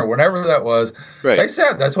 1910 or whenever that was. Right. They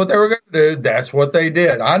said that's what they were going to do. That's what they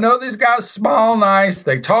did. I know these guys smile nice.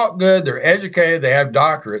 They talk good. They're educated. They have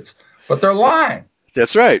doctorates, but they're lying.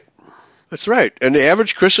 That's right. That's right. And the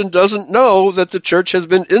average Christian doesn't know that the church has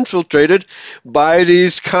been infiltrated by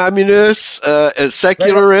these communists,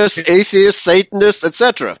 secularists, atheists, Satanists,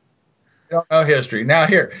 etc. Don't know history. Now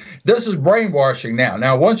here, this is brainwashing now.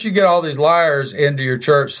 Now, once you get all these liars into your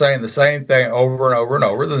church saying the same thing over and over and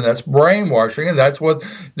over, then that's brainwashing, and that's what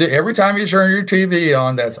every time you turn your TV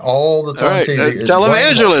on, that's all that's on TV.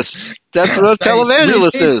 Televangelists. That's what a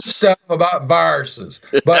televangelist is. Stuff about viruses,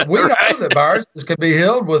 but we know that viruses can be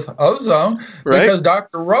healed with ozone because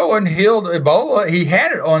Dr. Rowan healed Ebola. He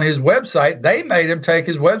had it on his website. They made him take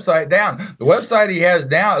his website down. The website he has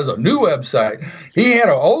now is a new website. He had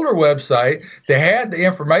an older website that had the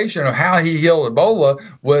information of how he healed Ebola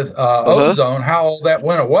with ozone, how all that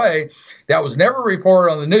went away. That was never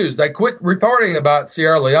reported on the news. They quit reporting about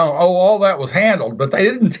Sierra Leone. All that was handled, but they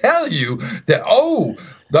didn't tell you that,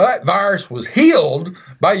 that virus was healed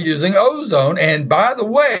by using ozone. And by the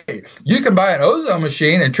way, you can buy an ozone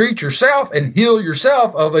machine and treat yourself and heal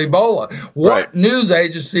yourself of Ebola. What news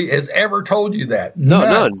agency has ever told you that?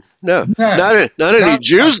 None. Not any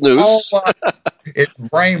Jews news. It's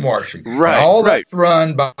brainwashing. Right. All that's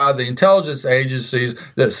run by the intelligence agencies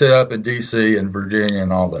that sit up in D.C. and Virginia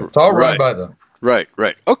and all that. It's all run by them. Right.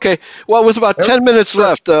 Okay. Well, with about 10 minutes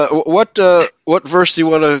left, what verse do you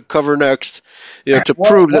want to cover next?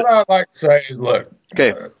 Prove that. What I'd like to say is, look,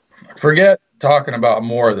 forget talking about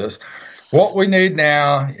more of this. What we need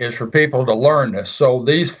now is for people to learn this. So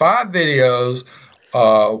these 5 videos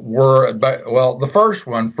were, the first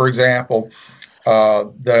one, for example,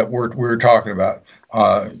 that we're talking about,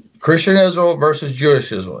 Christian Israel versus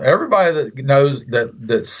Jewish Israel. Everybody that knows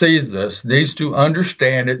that sees this needs to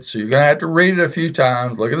understand it. So you're going to have to read it a few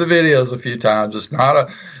times, look at the videos a few times. It's not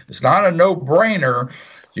a no-brainer.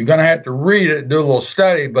 You're going to have to read it, do a little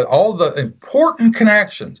study, but all the important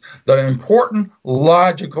connections, the important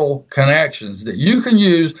logical connections that you can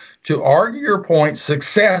use to argue your point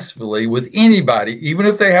successfully with anybody, even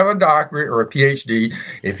if they have a doctorate or a PhD.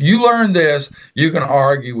 If you learn this, you can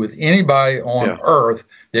argue with anybody on earth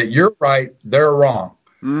that you're right, they're wrong.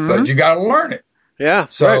 Mm-hmm. But you got to learn it. Yeah.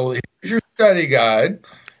 So here's your study guide.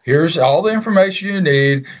 Here's all the information you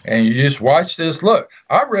need, and you just watch this. Look,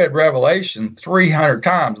 I read Revelation 300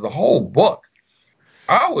 times, the whole book.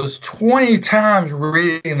 I was 20 times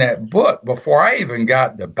reading that book before I even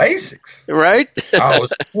got the basics. Right. I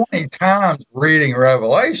was 20 times reading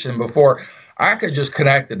Revelation before I could just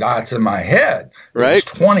connect the dots in my head. It was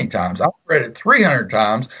 20 times. I've read it 300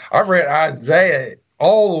 times. I've read Isaiah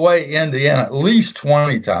all the way end to end at least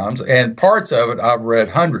 20 times, and parts of it I've read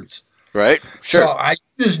hundreds. Right. Sure. So I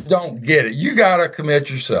just don't get it. You got to commit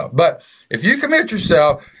yourself. But if you commit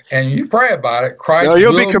yourself and you pray about it, Christ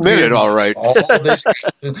you'll be committed, all right. All this,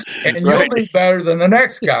 and you'll be better than the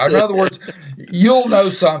next guy. In other words, you'll know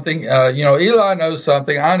something. Eli knows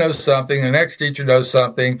something. I know something. The next teacher knows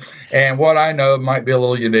something. And what I know might be a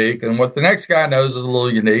little unique. And what the next guy knows is a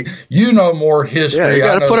little unique. You know more history. Yeah, you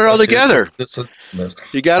got to put it all together.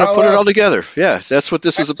 You got to put it all together. Yeah, that's what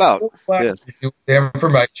this is about.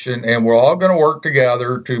 Information, and we're all going to work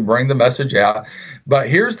together to bring the message out. But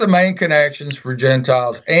here's the main connections for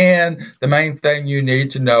Gentiles and the main thing you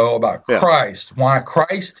need to know about Christ, why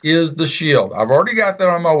Christ is the shield. I've already got that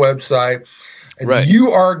on my website. Right.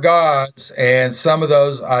 You are God's, and some of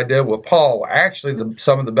those I did with Paul. Actually,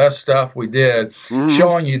 some of the best stuff we did,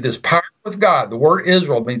 showing you this power with God. The word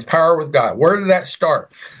Israel means power with God. Where did that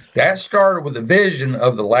start? That started with the vision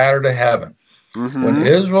of the ladder to heaven. When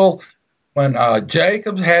Israel when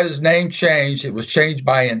Jacob had his name changed, it was changed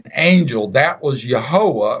by an angel. That was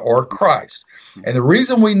Jehovah or Christ. And the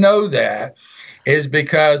reason we know that is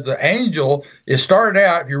because the angel, it started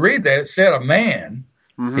out, if you read that, it said a man.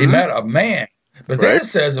 Mm-hmm. He met a man. But then it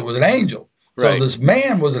says it was an angel. So this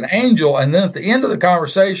man was an angel. And then at the end of the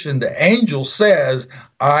conversation, the angel says,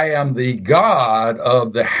 I am the God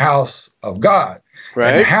of the house of God.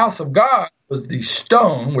 Right. And the house of God was the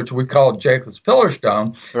stone, which we call Jacob's pillar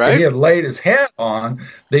stone, that he had laid his head on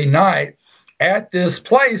the night at this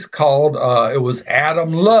place called, it was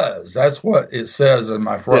Adam Luz. That's what it says in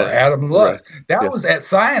my front, Adam Luz. That was at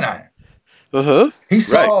Sinai. He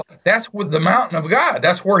saw, that's with the mountain of God.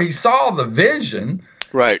 That's where he saw the vision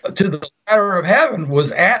to the ladder of heaven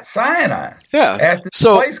was at Sinai. At this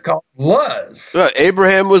place called Luz.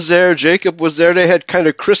 Abraham was there. Jacob was there. They had kind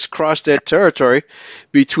of crisscrossed that territory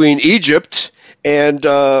between Egypt and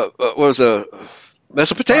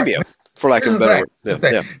Mesopotamia, for lack of a better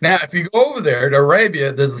word. Now, if you go over there to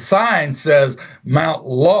Arabia, there's a sign says Mount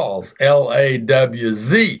Luz,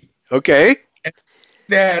 Lawz. Okay. And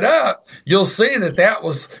that up, you'll see that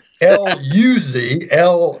was Luz, Luuz,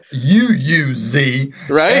 Lawz.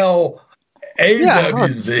 Well,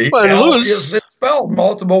 it's spelled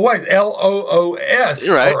multiple ways. Loos.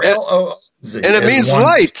 Or Looz. And it means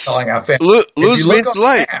light. Luz means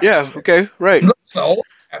light. Look at the old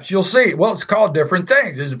maps, you'll see. Well, it's called different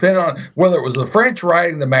things. It depends on whether it was the French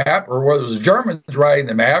writing the map or whether it was the Germans writing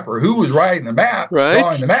the map or who was writing the map,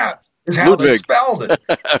 drawing the map, is how they spelled it.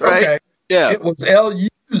 It was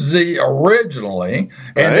Luz originally,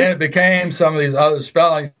 and then it became some of these other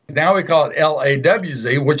spellings. Now we call it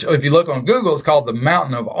Lawz, which if you look on Google, it's called the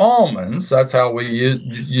Mountain of Almonds. That's how we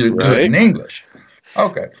do it in English.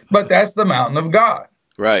 Okay, but that's the mountain of God.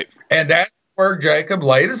 And that's where Jacob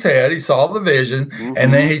laid his head. He saw the vision,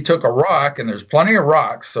 and then he took a rock, and there's plenty of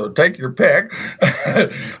rocks, so take your pick.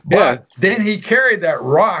 But then he carried that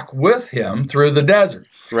rock with him through the desert.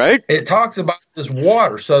 It talks about this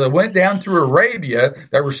water. So they went down through Arabia.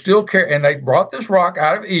 They were still carrying, and they brought this rock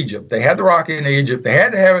out of Egypt. They had the rock in Egypt. They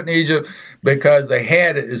had to have it in Egypt because they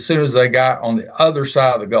had it as soon as they got on the other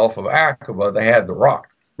side of the Gulf of Aqaba. They had the rock.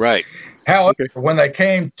 However, when they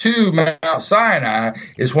came to Mount Sinai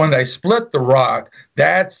is when they split the rock.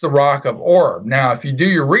 That's the rock of Oreb. Now, if you do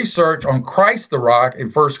your research on Christ the rock in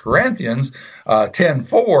 1 Corinthians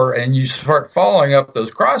 10:4, and you start following up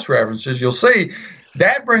those cross references, you'll see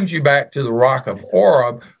that brings you back to the rock of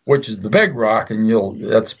Oreb, which is the big rock, and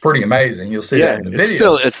that's pretty amazing. You'll see that in the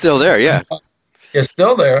video. It's still there, It's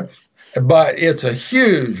still there. But it's a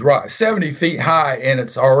huge rock, 70 feet high, and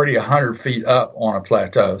it's already 100 feet up on a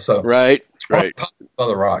plateau. So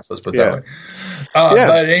other rocks, let's put it that way. But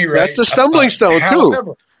at any rate, that's a stumbling stone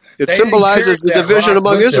too. It symbolizes the division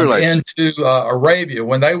among Israelites. Into Arabia,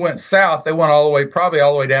 when they went south, they went probably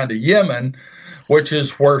all the way down to Yemen, which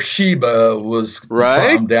is where Sheba was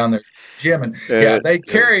from, down there, Yemen. They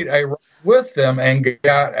carried a rock with them and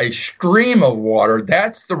got a stream of water.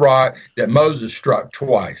 That's the rock that Moses struck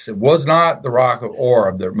twice. It was not the rock of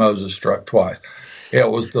Oreb that Moses struck twice.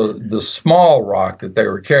 It was the small rock that they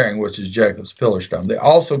were carrying, which is Jacob's pillar stone. They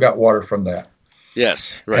also got water from that.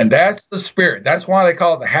 And that's the spirit. That's why they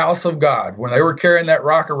call it the house of God. When they were carrying that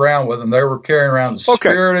rock around with them, they were carrying around the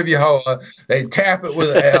spirit of Jehovah. They tap it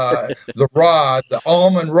with the rod, the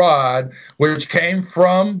almond rod, which came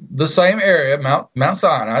from the same area, Mount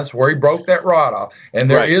Sinai. That's where he broke that rod off.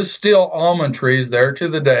 And there is still almond trees there to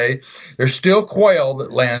the day. There's still quail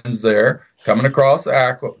that lands there coming across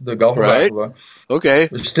the Gulf of Aqaba.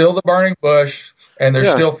 There's still the burning bush, and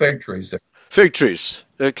there's still fig trees there. Fig trees.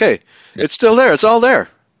 It's still there. It's all there.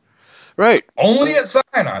 Only at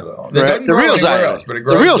Sinai, though. The real Sinai.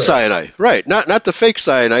 The real Sinai. Not the fake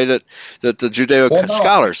Sinai that the Judeo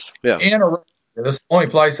scholars. In Arabia, this is the only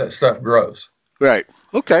place that stuff grows. You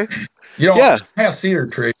don't have cedar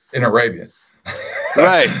trees in Arabia.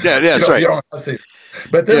 That's right. You don't have cedar.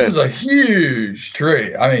 But this is a huge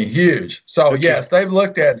tree. I mean, huge. So, yes, they've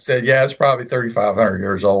looked at it and said, it's probably 3,500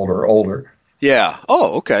 years old or older.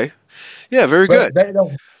 Very good. They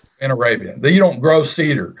don't in Arabia. You don't grow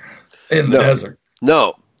cedar in the desert.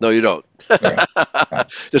 No, you don't.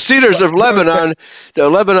 The cedars of Lebanon.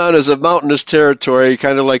 Lebanon is a mountainous territory,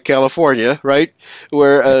 kind of like California,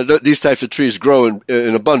 where these types of trees grow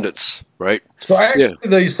in abundance, So actually,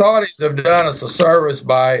 the Saudis have done us a service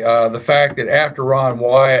by the fact that after Ron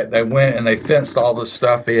Wyatt, they went and they fenced all this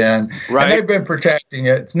stuff in, and they've been protecting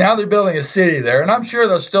it. Now they're building a city there, and I'm sure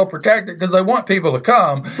they'll still protect it because they want people to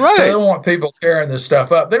come. So they don't want people tearing this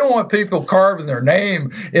stuff up. They don't want people carving their name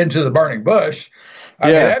into the burning bush. I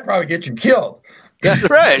mean, that'd probably get you killed. That's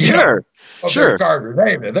right, sure. of their card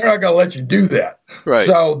name it. They're not going to let you do that. Right.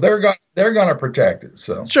 So they're going to protect it.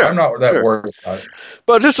 So I'm not that worried about it.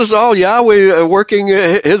 But this is all Yahweh working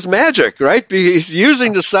his magic, right? He's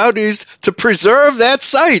using the Saudis to preserve that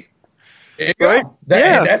site. Right?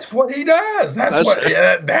 That's what he does.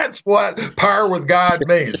 That's what power with God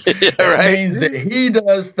means. It means that he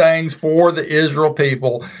does things for the Israel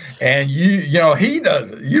people, and he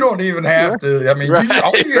does it. You don't even have to. I mean,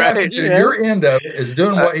 all you have to do, your end of it, is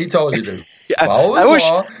doing what he told you to do. Follow his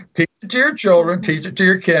law, teach it to your children, teach it to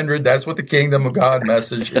your kindred. That's what the kingdom of God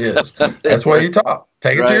message is. That's what he taught.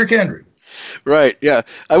 Take it to your kindred. Right, yeah.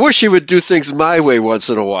 I wish he would do things my way once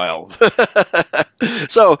in a while.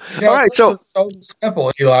 So, all right. So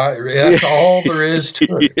simple, Eli. That's all there is to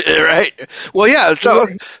it. Right. Well, yeah. Do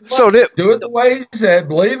it the way he said.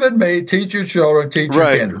 Believe in me. Teach your children. Teach your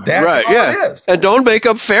kindred. That's all it is. And don't make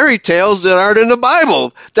up fairy tales that aren't in the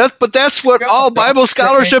Bible. That's what all Bible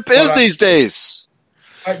scholarship is these days.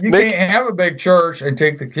 You can't have a big church and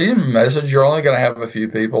take the kingdom message. You're only going to have a few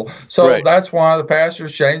people. So that's why the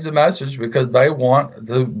pastors change the message, because they want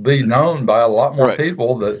to be known by a lot more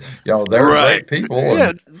people that, they're great people.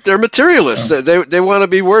 Yeah, they're materialists. They want to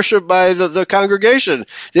be worshipped by the congregation.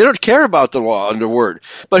 They don't care about the law and the word.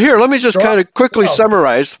 But here, let me just kind of quickly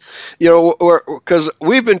summarize, because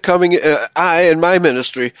we've been coming, I and my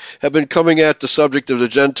ministry have been coming at the subject of the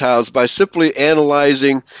Gentiles by simply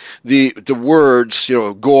analyzing the words,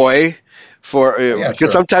 goy,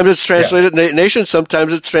 because sometimes it's translated nation,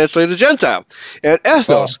 sometimes it's translated Gentile, and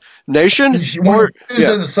ethnos, nation. When it's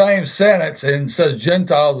in the same sentence and says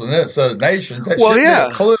Gentiles and then it says nations, that should be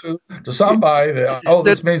a clue to somebody that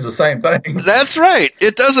this means the same thing. That's right.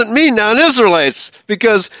 It doesn't mean non-Israelites,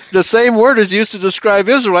 because the same word is used to describe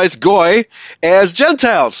Israelites, goy, as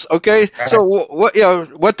Gentiles. Okay, so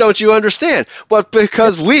what don't you understand? Well,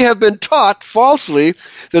 because we have been taught falsely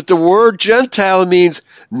that the word Gentile means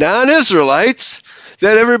non-Israelites,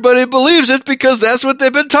 that everybody believes it because that's what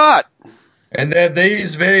they've been taught. And then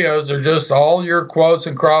these videos are just all your quotes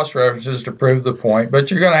and cross-references to prove the point, but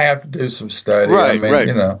you're going to have to do some study.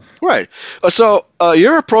 Right. So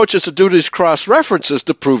your approach is to do these cross-references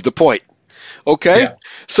to prove the point. Okay? Yeah.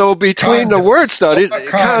 So between the word studies,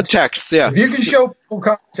 context, If you can show people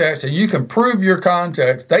context and you can prove your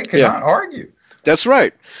context, they cannot argue. That's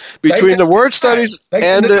right. Between the word studies they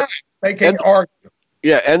can't argue.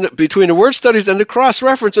 Yeah, and between the word studies and the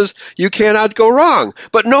cross-references, you cannot go wrong.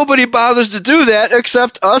 But nobody bothers to do that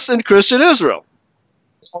except us in Christian Israel.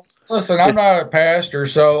 Listen, I'm not a pastor,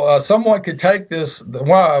 so someone could take this.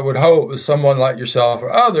 What I would hope is someone like yourself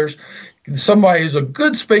or others, somebody who's a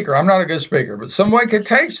good speaker. I'm not a good speaker, but someone could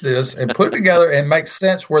take this and put it together and make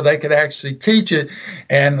sense where they could actually teach it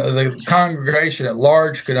and the congregation at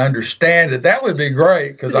large could understand it. That would be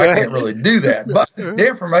great, because I can't really do that. But the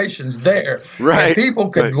information's there. And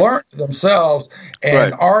people could learn it themselves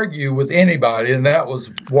and argue with anybody, and that was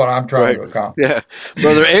what I'm trying to accomplish. Yeah.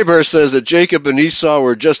 Brother Aber says that Jacob and Esau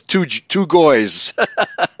were just two goys.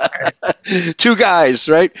 Two guys,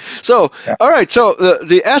 right? So, all right, so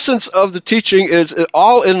the essence of the teaching is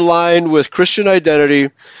all in line with Christian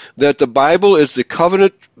identity, that the Bible is the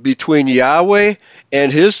covenant between Yahweh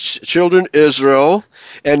and his children Israel,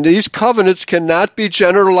 and these covenants cannot be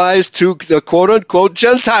generalized to the quote-unquote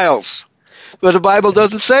Gentiles. But the Bible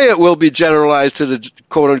doesn't say it will be generalized to the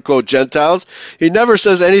quote-unquote Gentiles. He never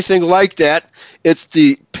says anything like that. It's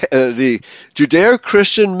the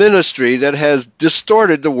Judeo-Christian ministry that has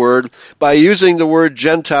distorted the word by using the word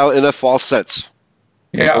Gentile in a false sense.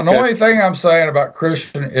 Yeah, and the only thing I'm saying about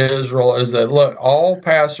Christian Israel is that, look, all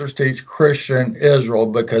pastors teach Christian Israel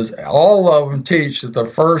because all of them teach that the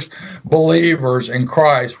first believers in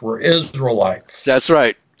Christ were Israelites. That's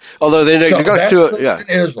right. Although they go to it,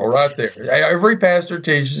 Israel right there. Every pastor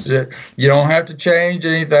teaches it. You don't have to change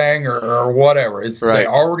anything or whatever. They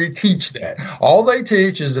already teach that. All they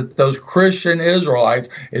teach is that those Christian Israelites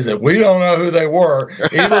is that we don't know who they were,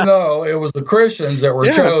 even though it was the Christians that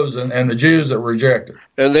were chosen and the Jews that were rejected.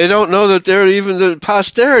 And they don't know that they're even the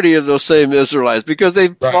posterity of those same Israelites, because they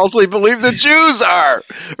falsely believe the Jews are,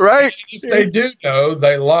 right? If they do know,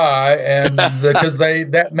 they lie, and because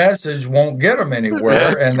that message won't get them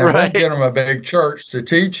anywhere, and they won't get them a big church to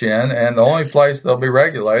teach in, and the only place they'll be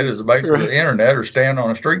regulated is basically the internet or stand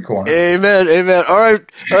on a street corner. Amen. All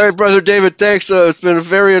right, Brother David, thanks. It's been a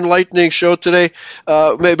very enlightening show today.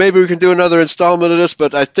 Maybe we can do another installment of this,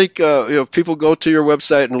 but I think people go to your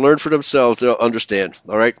website and learn for themselves, they'll understand.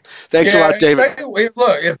 All right. Thanks a lot, David.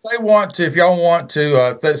 If y'all want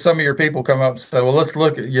to, some of your people come up and say, well, let's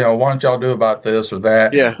look at, why don't y'all do about this or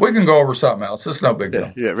that? Yeah. We can go over something else. It's no big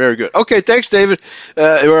deal. Yeah, very good. Okay, thanks, David.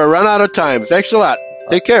 We're run out of time. Thanks a lot.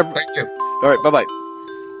 Take care. Thank you. All right, bye-bye.